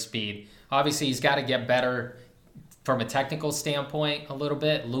and great speed. Obviously, he's got to get better from a technical standpoint a little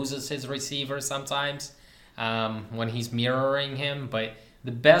bit. Loses his receiver sometimes when he's mirroring him. But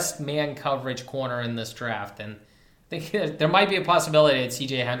the best man coverage corner in this draft. And I think there might be a possibility that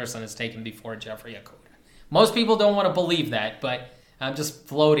C.J. Henderson is taken before Jeffrey Okudah. Most people don't want to believe that, but I'm just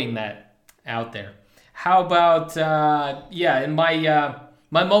floating that out there. How about, in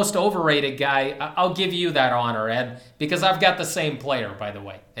my most overrated guy, I'll give you that honor, Ed, because I've got the same player, by the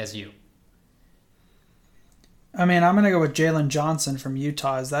way, as you. I'm going to go with Jalen Johnson from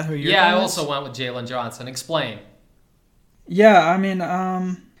Utah. Is that who you're I also went with Jalen Johnson. Explain. Yeah,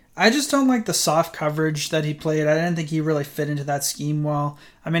 I just don't like the soft coverage that he played. I didn't think he really fit into that scheme well.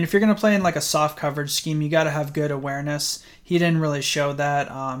 If you're going to play in like a soft coverage scheme, you got to have good awareness. He didn't really show that.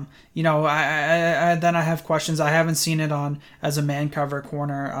 Then I have questions. I haven't seen it on as a man cover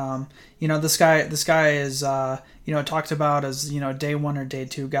corner. This guy is talked about as day 1 or day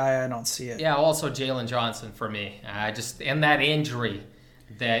 2 guy. I don't see it. Yeah, also Jalen Johnson for me. And that injury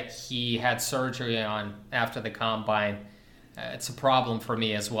that he had surgery on after the combine. It's a problem for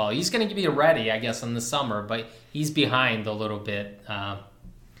me as well. He's going to be ready, I guess, in the summer, but he's behind a little bit.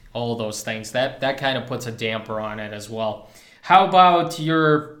 All those things. That kind of puts a damper on it as well. How about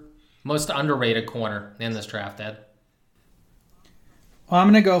your most underrated corner in this draft, Ed? Well, I'm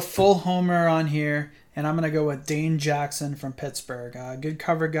going to go full homer on here. and I'm going to go with Dane Jackson from Pittsburgh. Good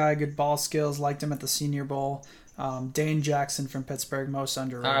cover guy, good ball skills. Liked him at the Senior Bowl. Dane Jackson from Pittsburgh, most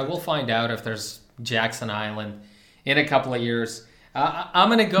underrated. All right, we'll find out if there's Jackson Island in a couple of years. I'm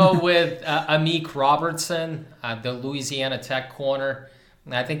going to go with Amik Robertson, the Louisiana Tech corner.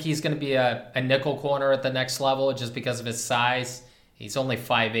 I think he's going to be a nickel corner at the next level just because of his size. He's only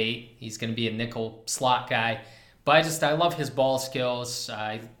 5'8". He's going to be a nickel slot guy. But I love his ball skills.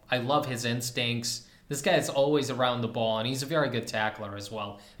 I love his instincts. This guy is always around the ball, and he's a very good tackler as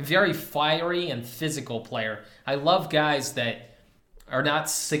well. A very fiery and physical player. I love guys that are not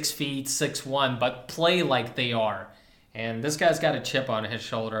 6 feet, 6'1", but play like they are. And this guy's got a chip on his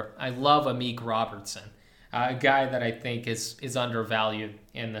shoulder. I love Amik Robertson, a guy that I think is undervalued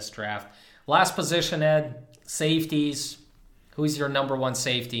in this draft. Last position, Ed, safeties. Who's your number one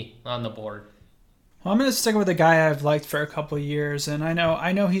safety on the board? Well, I'm going to stick with a guy I've liked for a couple years, and I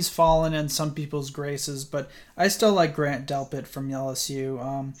know he's fallen in some people's graces, but I still like Grant Delpit from LSU.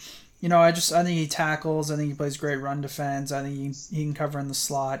 I think he tackles. I think he plays great run defense. I think he can cover in the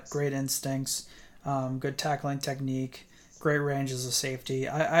slot. Great instincts. Good tackling technique. Great range as a safety.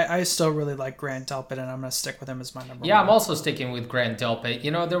 I still really like Grant Delpit, and I'm going to stick with him as my number one. Yeah, I'm also sticking with Grant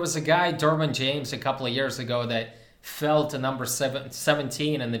Delpit. There was a guy, Derwin James, a couple of years ago that fell to number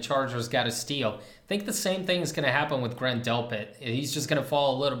 17, and the Chargers got a steal. I think the same thing is going to happen with Grant Delpit. He's just going to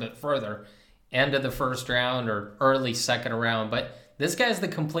fall a little bit further, end of the first round or early second round. But this guy's the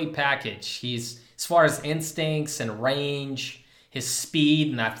complete package. He's, as far as instincts and range, his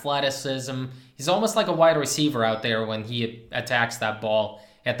speed and athleticism, he's almost like a wide receiver out there when he attacks that ball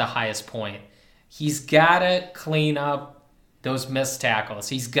at the highest point. He's got to clean up those missed tackles.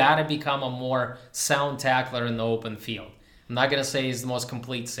 He's got to become a more sound tackler in the open field. I'm not going to say he's the most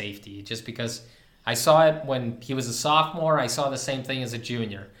complete safety, just because I saw it when he was a sophomore. I saw the same thing as a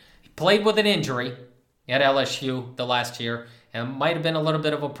junior. He played with an injury at LSU the last year, and it might have been a little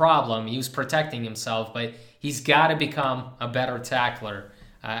bit of a problem. He was protecting himself, but he's got to become a better tackler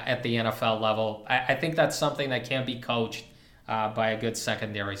at the NFL level. I think that's something that can be coached by a good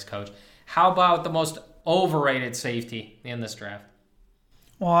secondaries coach. How about the most overrated safety in this draft?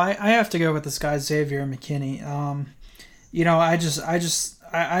 Well, I have to go with this guy Xavier McKinney.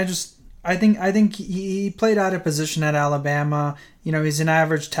 I think he played out of position at Alabama. He's an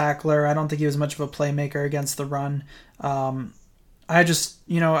average tackler. I don't think he was much of a playmaker against the run. I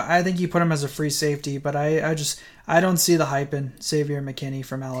think you put him as a free safety, but I don't see the hype in Xavier McKinney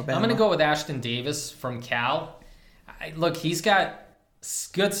from Alabama. I'm going to go with Ashton Davis from Cal. Look, he's got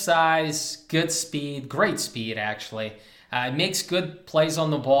good size, good speed, great speed actually. Makes good plays on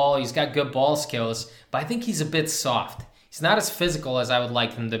the ball. He's got good ball skills, but I think he's a bit soft. He's not as physical as I would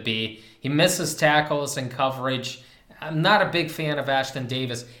like him to be. He misses tackles and coverage. I'm not a big fan of Ashton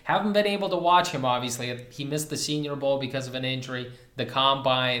Davis. Haven't been able to watch him, obviously. He missed the Senior Bowl because of an injury, the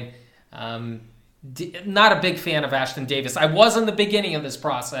Combine. Not a big fan of Ashton Davis. I was in the beginning of this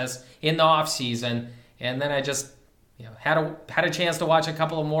process in the offseason, and then I just had a chance to watch a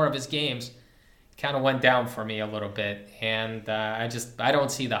couple of more of his games. Kind of went down for me a little bit, and I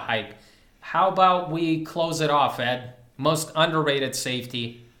don't see the hype. How about we close it off, Ed? Most underrated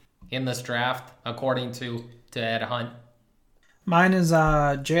safety in this draft, according to Ed Hunt. Mine is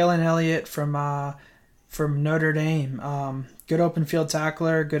Jalen Elliott from Notre Dame. Good open field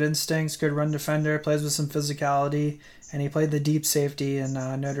tackler, good instincts, good run defender, plays with some physicality, and he played the deep safety in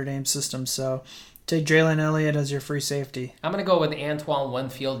Notre Dame system. So take Jalen Elliott as your free safety. I'm going to go with Antoine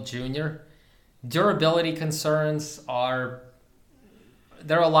Winfield Jr. Durability concerns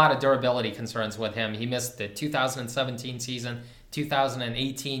there are a lot of durability concerns with him. He missed the 2017 season,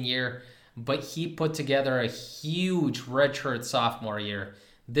 2018 year, but he put together a huge redshirt sophomore year.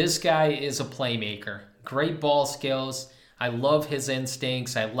 This guy is a playmaker. Great ball skills. I love his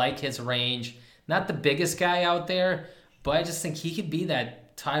instincts. I like his range. Not the biggest guy out there, but I just think he could be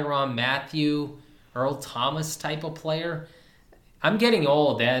that Tyrann Mathieu, Earl Thomas type of player. I'm getting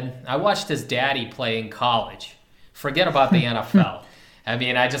old, Ed. I watched his daddy play in college. Forget about the NFL. I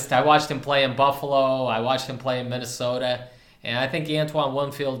mean, I watched him play in Buffalo. I watched him play in Minnesota. And I think Antoine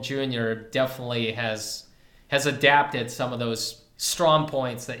Winfield Jr. definitely has adapted some of those strong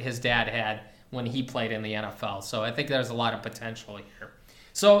points that his dad had when he played in the NFL. So I think there's a lot of potential here.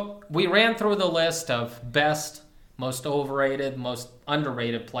 So we ran through the list of best, most overrated, most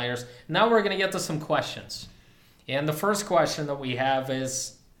underrated players. Now we're going to get to some questions. And the first question that we have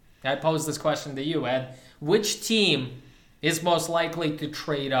is, I pose this question to you, Ed. Which team is most likely to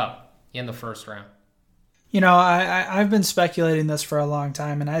trade up in the first round? I've been speculating this for a long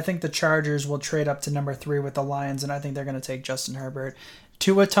time, and I think the Chargers will trade up to number 3 with the Lions, and I think they're going to take Justin Herbert.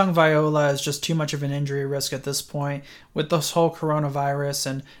 Tua Tagovailoa is just too much of an injury risk at this point with this whole coronavirus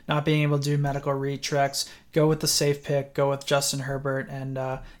and not being able to do medical rechecks. Go with the safe pick. Go with Justin Herbert, and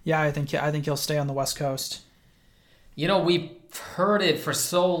I think he'll stay on the West Coast. We've heard it for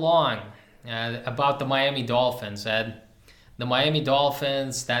so long about the Miami Dolphins, Ed. The Miami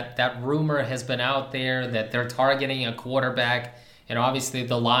Dolphins, that rumor has been out there that they're targeting a quarterback, and obviously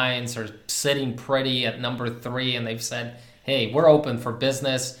the Lions are sitting pretty at number 3, and they've said, hey, we're open for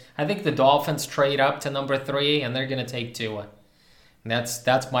business. I think the Dolphins trade up to number 3, and they're going to take Tua.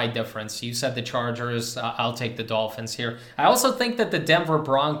 That's my difference. You said the Chargers. I'll take the Dolphins here. I also think that the Denver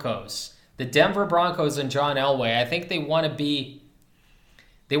Broncos and John Elway, I think they want to be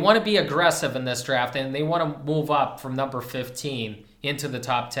aggressive in this draft, and they want to move up from number 15 into the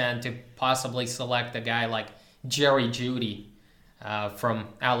top 10 to possibly select a guy like Jerry Jeudy from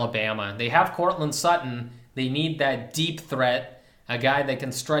Alabama. They have Cortland Sutton. They need that deep threat, a guy that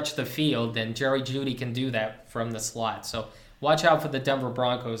can stretch the field, and Jerry Jeudy can do that from the slot. So watch out for the Denver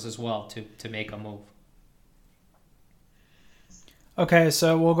Broncos as well to make a move. Okay,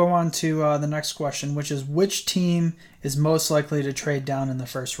 so we'll go on to the next question, which is which team is most likely to trade down in the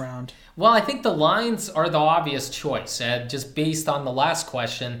first round? Well, I think the Lions are the obvious choice, Ed. Just based on the last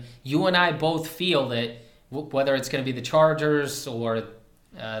question, you and I both feel that whether it's going to be the Chargers or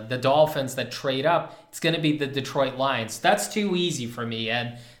the Dolphins that trade up, it's going to be the Detroit Lions. That's too easy for me,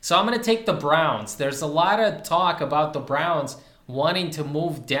 Ed. So I'm going to take the Browns. There's a lot of talk about the Browns wanting to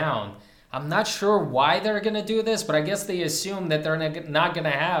move down. I'm not sure why they're going to do this, but I guess they assume that they're not going to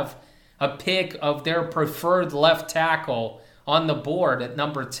have a pick of their preferred left tackle on the board at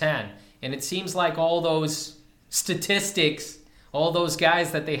number 10. And it seems like all those statistics, all those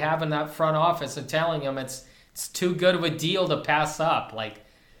guys that they have in that front office are telling them it's too good of a deal to pass up. Like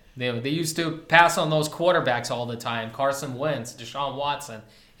they used to pass on those quarterbacks all the time, Carson Wentz, Deshaun Watson,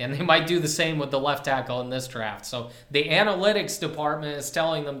 and they might do the same with the left tackle in this draft. So the analytics department is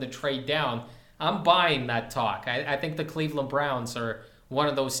telling them to trade down. I'm buying that talk. I think the Cleveland Browns are one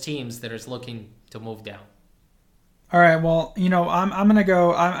of those teams that is looking to move down. All right, well, I'm going to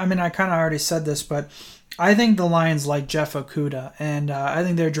go. I mean, I kind of already said this, but I think the Lions like Jeff Okudah, and I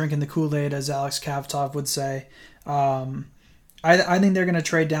think they're drinking the Kool-Aid, as Alex Kavtov would say. I think they're going to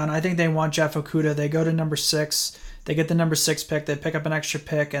trade down. I think they want Jeff Okudah. They go to number 6. They get the number 6 pick. They pick up an extra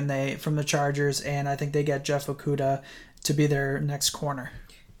pick from the Chargers, and I think they get Jeff Okudah to be their next corner.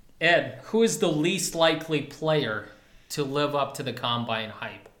 Ed, who is the least likely player to live up to the combine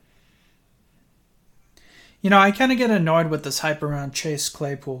hype? I kind of get annoyed with this hype around Chase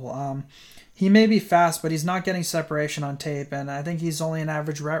Claypool. He may be fast, but he's not getting separation on tape, and I think he's only an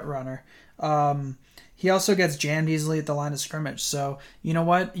average route runner. He also gets jammed easily at the line of scrimmage. So, you know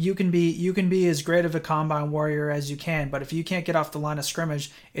what? You can be as great of a combine warrior as you can, but if you can't get off the line of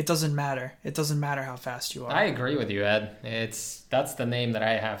scrimmage, it doesn't matter. It doesn't matter how fast you are. I agree with you, Ed. That's the name that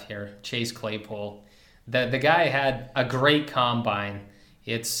I have here, Chase Claypool. The guy had a great combine.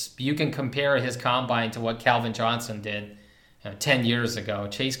 You can compare his combine to what Calvin Johnson did 10 years ago.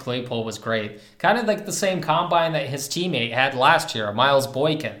 Chase Claypool was great. Kind of like the same combine that his teammate had last year, Miles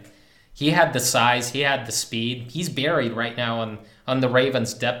Boykin. He had the size, he had the speed. He's buried right now on the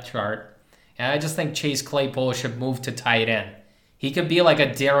Ravens depth chart. And I just think Chase Claypool should move to tight end. He could be like a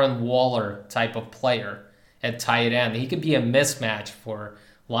Darren Waller type of player at tight end. He could be a mismatch for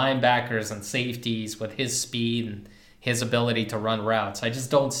linebackers and safeties with his speed and his ability to run routes. I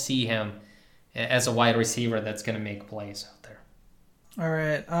just don't see him as a wide receiver that's going to make plays out there. All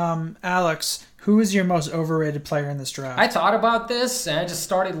right. Alex, who is your most overrated player in this draft? I thought about this, and I just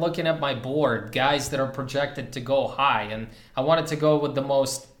started looking at my board, guys that are projected to go high, and I wanted to go with the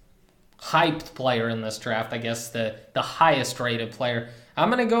most hyped player in this draft, I guess the highest rated player. I'm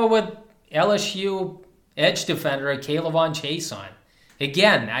going to go with LSU edge defender Kayvon Chason.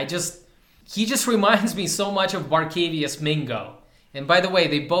 Again, he just reminds me so much of Markevius Mingo. And by the way,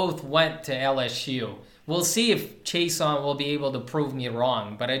 they both went to LSU. We'll see if Chason will be able to prove me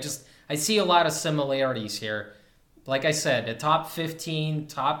wrong, but I see a lot of similarities here. Like I said, a top 15,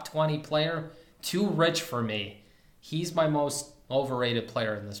 top 20 player, too rich for me. He's my most overrated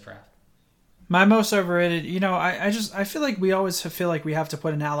player in this draft. My most overrated, I feel like we always feel like we have to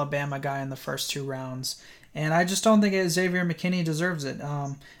put an Alabama guy in the first 2 rounds. And I just don't think Xavier McKinney deserves it.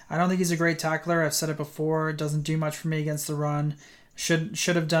 I don't think he's a great tackler. I've said it before. Doesn't do much for me against the run.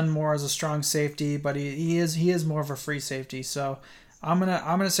 Should have done more as a strong safety, but he is more of a free safety. So I'm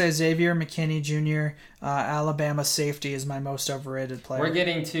gonna say Xavier McKinney Jr. Alabama safety is my most overrated player. We're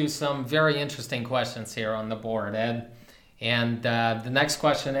getting to some very interesting questions here on the board, Ed. And the next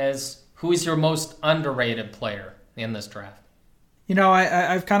question is, who is your most underrated player in this draft?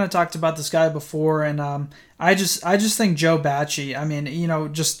 I've kind of talked about this guy before, and I just think Joe Bacci. I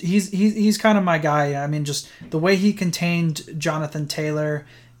mean, just he's kind of my guy. I mean, just the way he contained Jonathan Taylor,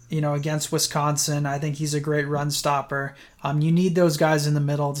 against Wisconsin. I think he's a great run stopper. You need those guys in the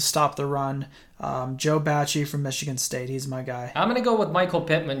middle to stop the run. Joe Bacci from Michigan State, he's my guy. I'm going to go with Michael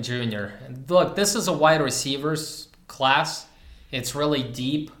Pittman Jr. Look, this is a wide receivers class. It's really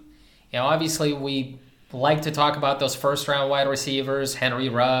deep. Obviously we like to talk about those first-round wide receivers, Henry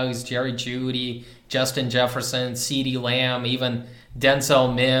Ruggs, Jerry Jeudy, Justin Jefferson, CeeDee Lamb, even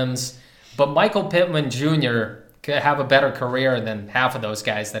Denzel Mims. But Michael Pittman Jr. could have a better career than half of those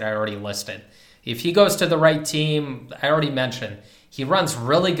guys that I already listed. If he goes to the right team, I already mentioned, he runs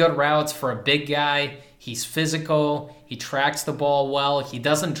really good routes for a big guy. He's physical. He tracks the ball well. He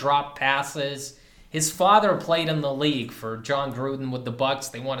doesn't drop passes. His father played in the league for John Gruden with the Bucks.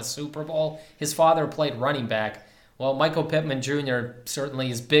 They won a Super Bowl. His father played running back. Well, Michael Pittman Jr. certainly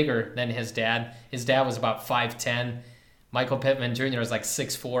is bigger than his dad. His dad was about 5'10". Michael Pittman Jr. is like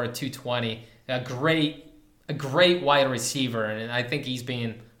 6'4", 220. A great wide receiver, and I think he's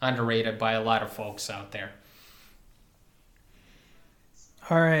being underrated by a lot of folks out there.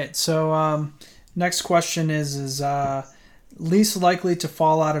 All right, so next question is least likely to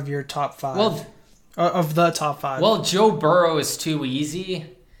fall out of your top five. Well, of the top five. Well, Joe Burrow is too easy,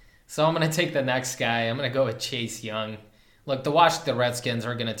 so I'm going to take the next guy. I'm going to go with Chase Young. Look, the Washington Redskins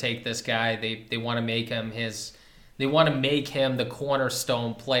are going to take this guy. They want to make him the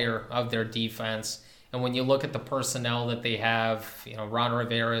cornerstone player of their defense. And when you look at the personnel that they have, Ron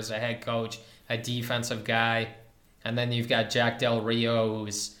Rivera is a head coach, a defensive guy, and then you've got Jack Del Rio,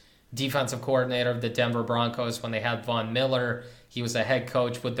 who's defensive coordinator of the Denver Broncos when they had Von Miller. He was a head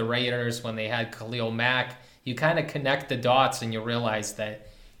coach with the Raiders when they had Khalil Mack. You kind of connect the dots and you realize that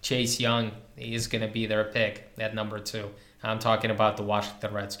Chase Young is going to be their pick at number 2. I'm talking about the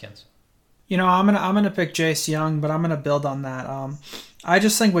Washington Redskins. I'm gonna pick Chase Young, but I'm gonna build on that. I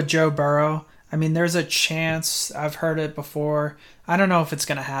just think with Joe Burrow, I mean, there's a chance. I've heard it before. I don't know if it's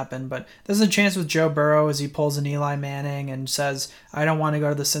going to happen, but there's a chance with Joe Burrow as he pulls an Eli Manning and says, I don't want to go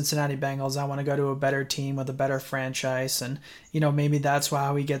to the Cincinnati Bengals. I want to go to a better team with a better franchise. And, maybe that's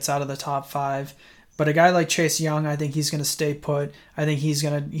how he gets out of the top 5. But a guy like Chase Young, I think he's going to stay put. I think he's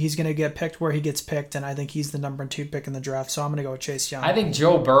going to get picked where he gets picked, and I think he's the number 2 pick in the draft. So I'm going to go with Chase Young. I think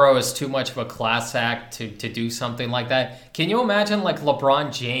Joe Burrow is too much of a class act to do something like that. Can you imagine like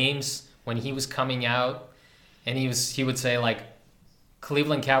LeBron James when he was coming out and he would say like,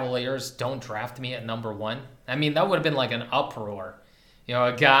 Cleveland Cavaliers, don't draft me at number 1. I mean, that would have been like an uproar.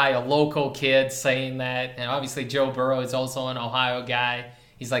 A local kid saying that. And obviously Joe Burrow is also an Ohio guy.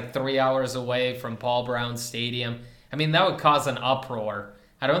 He's like 3 hours away from Paul Brown Stadium. I mean, that would cause an uproar.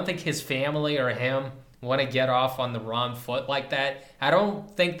 I don't think his family or him want to get off on the wrong foot like that. I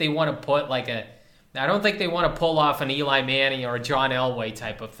don't think they want to pull off an Eli Manning or a John Elway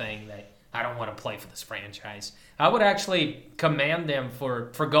type of thing that I don't want to play for this franchise. I would actually commend them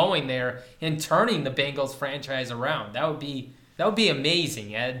for going there and turning the Bengals franchise around. That would be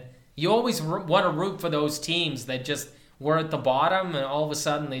amazing, Ed. You always want to root for those teams that just were at the bottom and all of a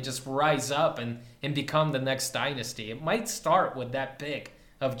sudden they just rise up and become the next dynasty. It might start with that pick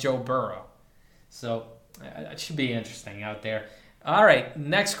of Joe Burrow. So it should be interesting out there. All right,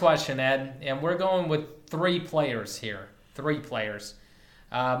 next question, Ed. And we're going with 3 players here. 3 players.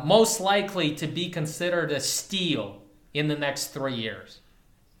 Most likely to be considered a steal in the next 3 years.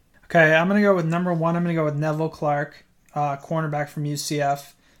 Okay, I'm going to go with number 1. I'm going to go with Neville Clark, cornerback from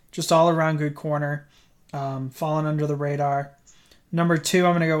UCF. Just all-around good corner, falling under the radar. Number 2,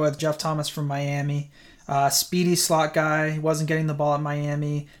 I'm going to go with Jeff Thomas from Miami. Speedy slot guy. He wasn't getting the ball at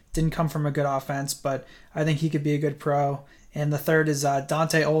Miami. Didn't come from a good offense, but I think he could be a good pro. And the third is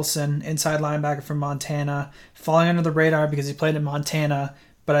Dante Olson, inside linebacker from Montana, falling under the radar because he played in Montana,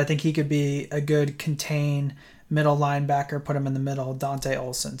 but I think he could be a good contain middle linebacker, put him in the middle, Dante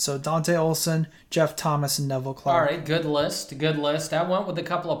Olson. So Dante Olson, Jeff Thomas, and Neville Clark. All right, good list. I went with a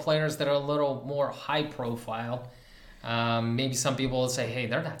couple of players that are a little more high profile. Maybe some people will say, hey,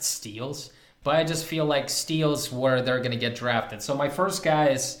 they're not steals. But I just feel like steals where they're going to get drafted. So my first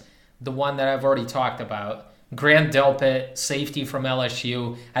guy is the one that I've already talked about. Grant Delpit, safety from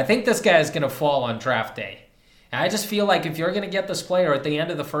LSU. I think this guy is going to fall on draft day. And I just feel like if you're going to get this player at the end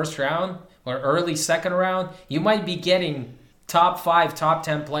of the first round or early second round, you might be getting top 5, top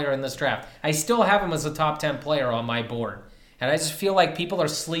 10 player in this draft. I still have him as a top 10 player on my board. And I just feel like people are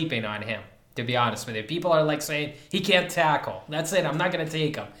sleeping on him, to be honest with you. People are like saying, he can't tackle. That's it. I'm not going to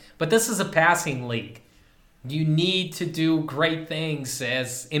take him. But this is a passing league. You need to do great things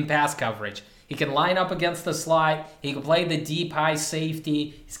in pass coverage. He can line up against the slot. He can play the deep high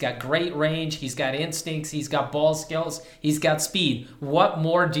safety. He's got great range. He's got instincts. He's got ball skills. He's got speed. What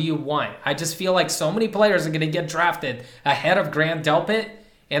more do you want? I just feel like so many players are going to get drafted ahead of Grant Delpit,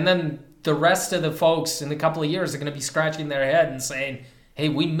 and then the rest of the folks in a couple of years are going to be scratching their head and saying, hey,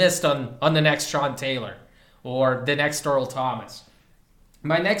 we missed on the next Sean Taylor or the next Earl Thomas.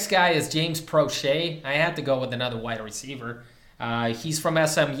 My next guy is James Prochet. I had to go with another wide receiver. He's from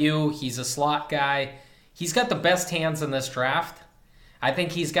SMU. He's a slot guy. He's got the best hands in this draft. I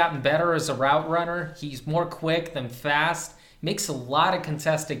think he's gotten better as a route runner. He's more quick than fast. Makes a lot of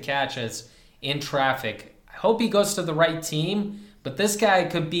contested catches in traffic. I hope he goes to the right team, but this guy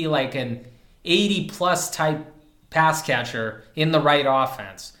could be like an 80-plus type pass catcher in the right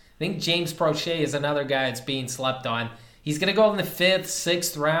offense. I think James Prochet is another guy that's being slept on. He's going to go in the 5th,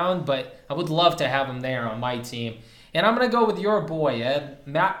 6th round, but I would love to have him there on my team. And I'm going to go with your boy, Ed,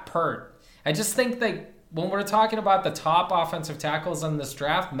 Matt Pert. I just think that when we're talking about the top offensive tackles in this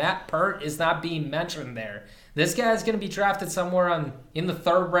draft, Matt Pert is not being mentioned there. This guy is going to be drafted somewhere in the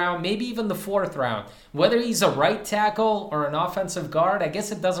 3rd round, maybe even the 4th round. Whether he's a right tackle or an offensive guard, I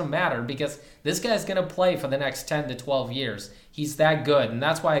guess it doesn't matter because this guy's going to play for the next 10 to 12 years. He's that good, and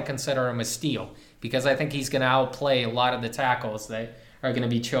that's why I consider him a steal, because I think he's going to outplay a lot of the tackles that are going to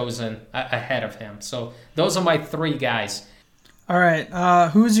be chosen ahead of him. So those are my 3 guys. All right,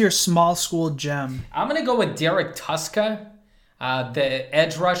 who's your small school gem? I'm going to go with Derek Tuska. The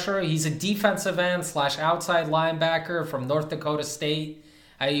edge rusher. He's a defensive end / outside linebacker from North Dakota State.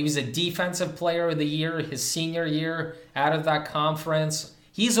 He was a defensive player of the year his senior year out of that conference.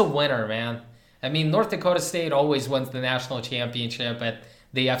 He's a winner, man. I mean, North Dakota State always wins the national championship at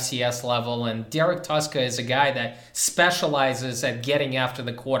the FCS level, and Derek Tuska is a guy that specializes at getting after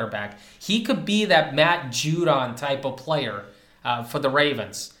the quarterback. He could be that Matt Judon type of player for the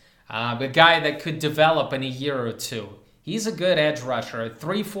Ravens, a guy that could develop in a year or two. He's a good edge rusher, a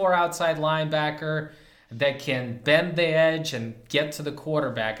 3-4 outside linebacker that can bend the edge and get to the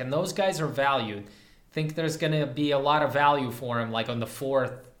quarterback. And those guys are valued. I think there's going to be a lot of value for him, like on the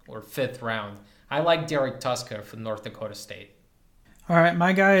 4th or 5th round. I like Derek Tuska from North Dakota State. All right,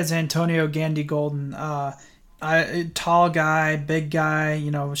 my guy is Antonio Gandy-Golden. Tall guy, big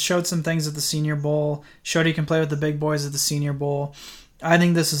guy, showed some things at the Senior Bowl, showed he can play with the big boys at the Senior Bowl. I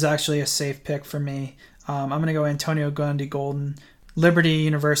think this is actually a safe pick for me. I'm going to go Antonio Gandy-Golden, Liberty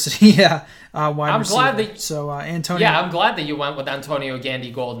University. Wide receiver. Glad that. So Antonio. Yeah, I'm glad that you went with Antonio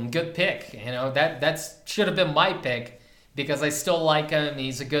Gandy-Golden. Good pick. That should have been my pick because I still like him.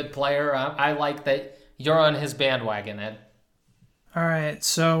 He's a good player. I like that you're on his bandwagon, Ed. All right,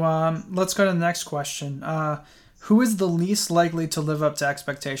 so let's go to the next question. Who is the least likely to live up to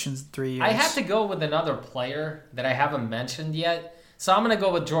expectations in 3 years? I have to go with another player that I haven't mentioned yet. So I'm going to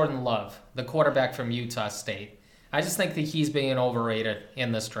go with Jordan Love, the quarterback from Utah State. I just think that he's being overrated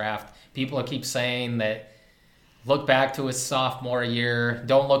in this draft. People keep saying that look back to his sophomore year,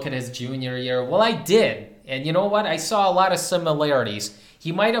 don't look at his junior year. Well, I did. And you know what? I saw a lot of similarities.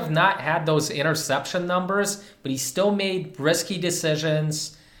 He might have not had those interception numbers, but he still made risky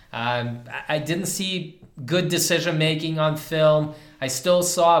decisions. I didn't see good decision-making on film. I still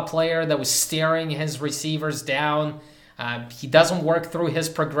saw a player that was staring his receivers down. He doesn't work through his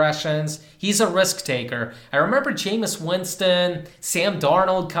progressions. He's a risk taker. I remember Jameis Winston, Sam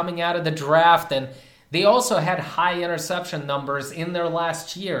Darnold coming out of the draft, and they also had high interception numbers in their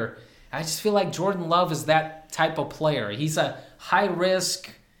last year. I just feel like Jordan Love is that type of player. He's a high-risk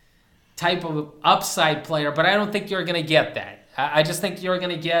type of upside player, but I don't think you're going to get that. I just think you're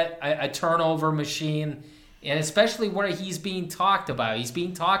going to get a turnover machine, and especially where he's being talked about. He's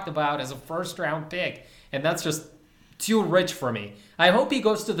being talked about as a first-round pick, and that's just too rich for me. I hope he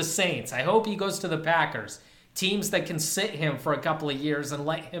goes to the Saints. I hope he goes to the Packers. Teams that can sit him for a couple of years and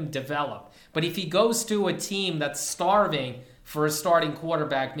let him develop. But if he goes to a team that's starving for a starting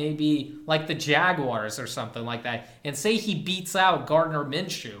quarterback, maybe like the Jaguars or something like that, and say he beats out Gardner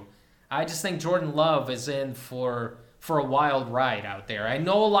Minshew, I just think Jordan Love is in for a wild ride out there. I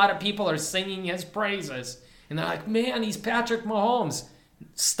know a lot of people are singing his praises, and they're like, man, he's Patrick Mahomes.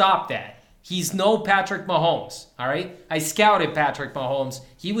 Stop that. He's no Patrick Mahomes, all right? I scouted Patrick Mahomes.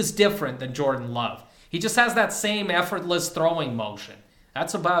 He was different than Jordan Love. He just has that same effortless throwing motion.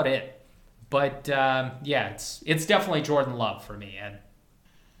 That's about it. But, it's definitely Jordan Love for me, Ed.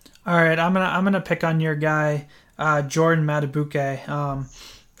 All right, I'm gonna pick on your guy, Jordan Matabuke.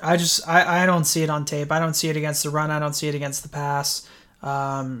 I don't see it on tape. I don't see it against the run. I don't see it against the pass.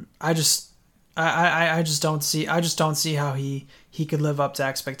 I just don't see how he could live up to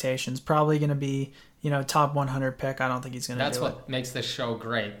expectations. Probably going to be, top 100 pick. I don't think he's going to do it. That's what makes this show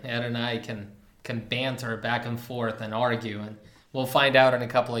great. Ed and I can can banter back and forth and argue, and we'll find out in a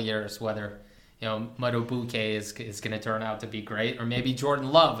couple of years whether Madubuike is going to turn out to be great, or maybe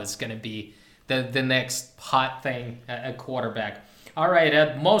Jordan Love is going to be the next hot thing at quarterback. All right,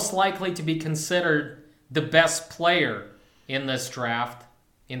 Ed, most likely to be considered the best player in this draft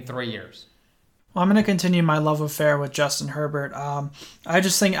in 3 years. Well, I'm going to continue my love affair with Justin Herbert. I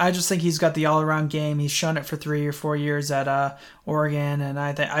just think he's got the all-around game. He's shown it for 3 or 4 years at Oregon, and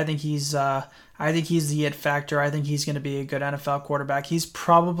I think he's the it factor. I think he's going to be a good NFL quarterback. He's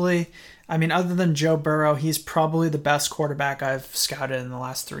probably, other than Joe Burrow, he's probably the best quarterback I've scouted in the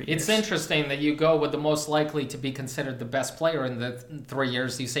last 3 years. It's interesting that you go with the most likely to be considered the best player in the 3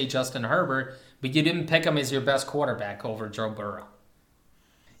 years. You say Justin Herbert, but you didn't pick him as your best quarterback over Joe Burrow.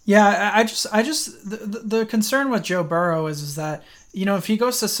 Yeah, the concern with Joe Burrow is that, if he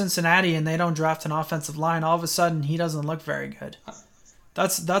goes to Cincinnati and they don't draft an offensive line, all of a sudden he doesn't look very good.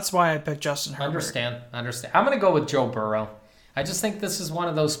 That's why I picked Justin Herbert. Understand. I'm going to go with Joe Burrow. I just think this is one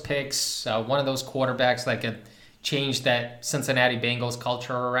of those picks, one of those quarterbacks that could change that Cincinnati Bengals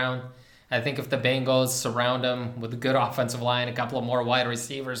culture around. I think if the Bengals surround him with a good offensive line, a couple of more wide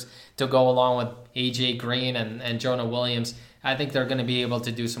receivers to go along with A.J. Green and Jonah Williams, I think they're going to be able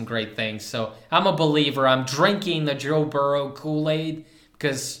to do some great things. So I'm a believer. I'm drinking the Joe Burrow Kool-Aid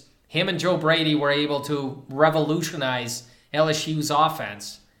because him and Joe Brady were able to revolutionize LSU's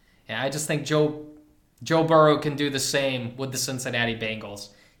offense. And I just think Joe Burrow can do the same with the Cincinnati Bengals.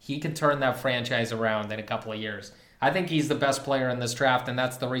 He can turn that franchise around in a couple of years. I think he's the best player in this draft, and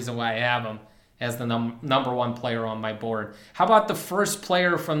that's the reason why I have him as the number one player on my board. How about the first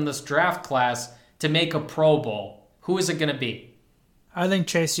player from this draft class to make a Pro Bowl? Who is it going to be? I think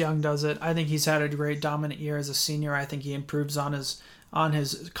Chase Young does it. I think he's had a great dominant year as a senior. I think he improves on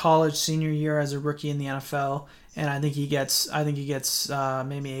his college senior year as a rookie in the NFL, and I think he gets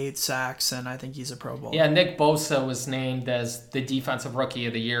maybe 8 sacks, and I think he's a Pro Bowl. Yeah, Nick Bosa was named as the Defensive Rookie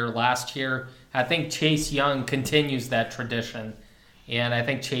of the Year last year. I think Chase Young continues that tradition, and I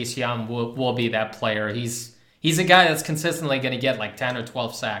think Chase Young will be that player. He's a guy that's consistently going to get like 10 or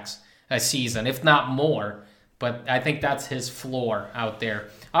 12 sacks a season, if not more. But I think that's his floor out there.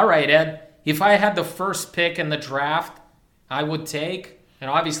 All right, Ed, if I had the first pick in the draft, I would take, and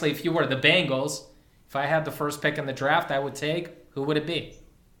obviously if you were the Bengals, if I had the first pick in the draft, I would take, who would it be?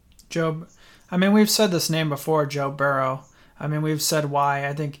 We've said this name before, Joe Burrow. We've said why.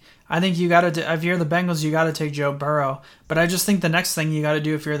 I think you got to, if you're the Bengals, you got to take Joe Burrow. But I just think the next thing you got to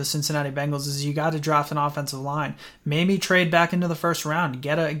do if you're the Cincinnati Bengals is you got to draft an offensive line. Maybe trade back into the first round.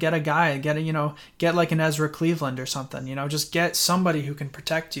 Get a guy. Get like an Ezra Cleveland or something. Just get somebody who can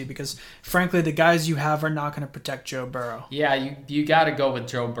protect you because frankly the guys you have are not going to protect Joe Burrow. Yeah, you got to go with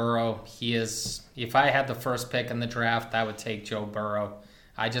Joe Burrow. He is. If I had the first pick in the draft, I would take Joe Burrow.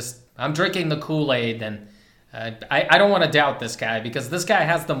 I'm drinking the Kool-Aid and. I don't want to doubt this guy because this guy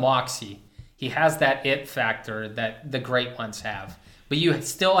has the moxie. He has that it factor that the great ones have. But you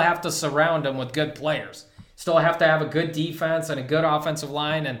still have to surround him with good players. Still have to have a good defense and a good offensive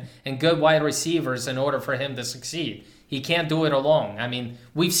line and good wide receivers in order for him to succeed. He can't do it alone.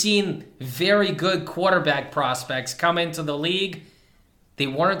 We've seen very good quarterback prospects come into the league. They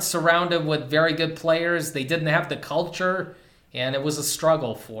weren't surrounded with very good players. They didn't have the culture, and it was a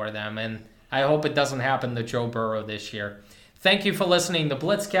struggle for them. And I hope it doesn't happen to Joe Burrow this year. Thank you for listening to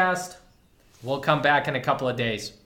BlitzCast. We'll come back in a couple of days.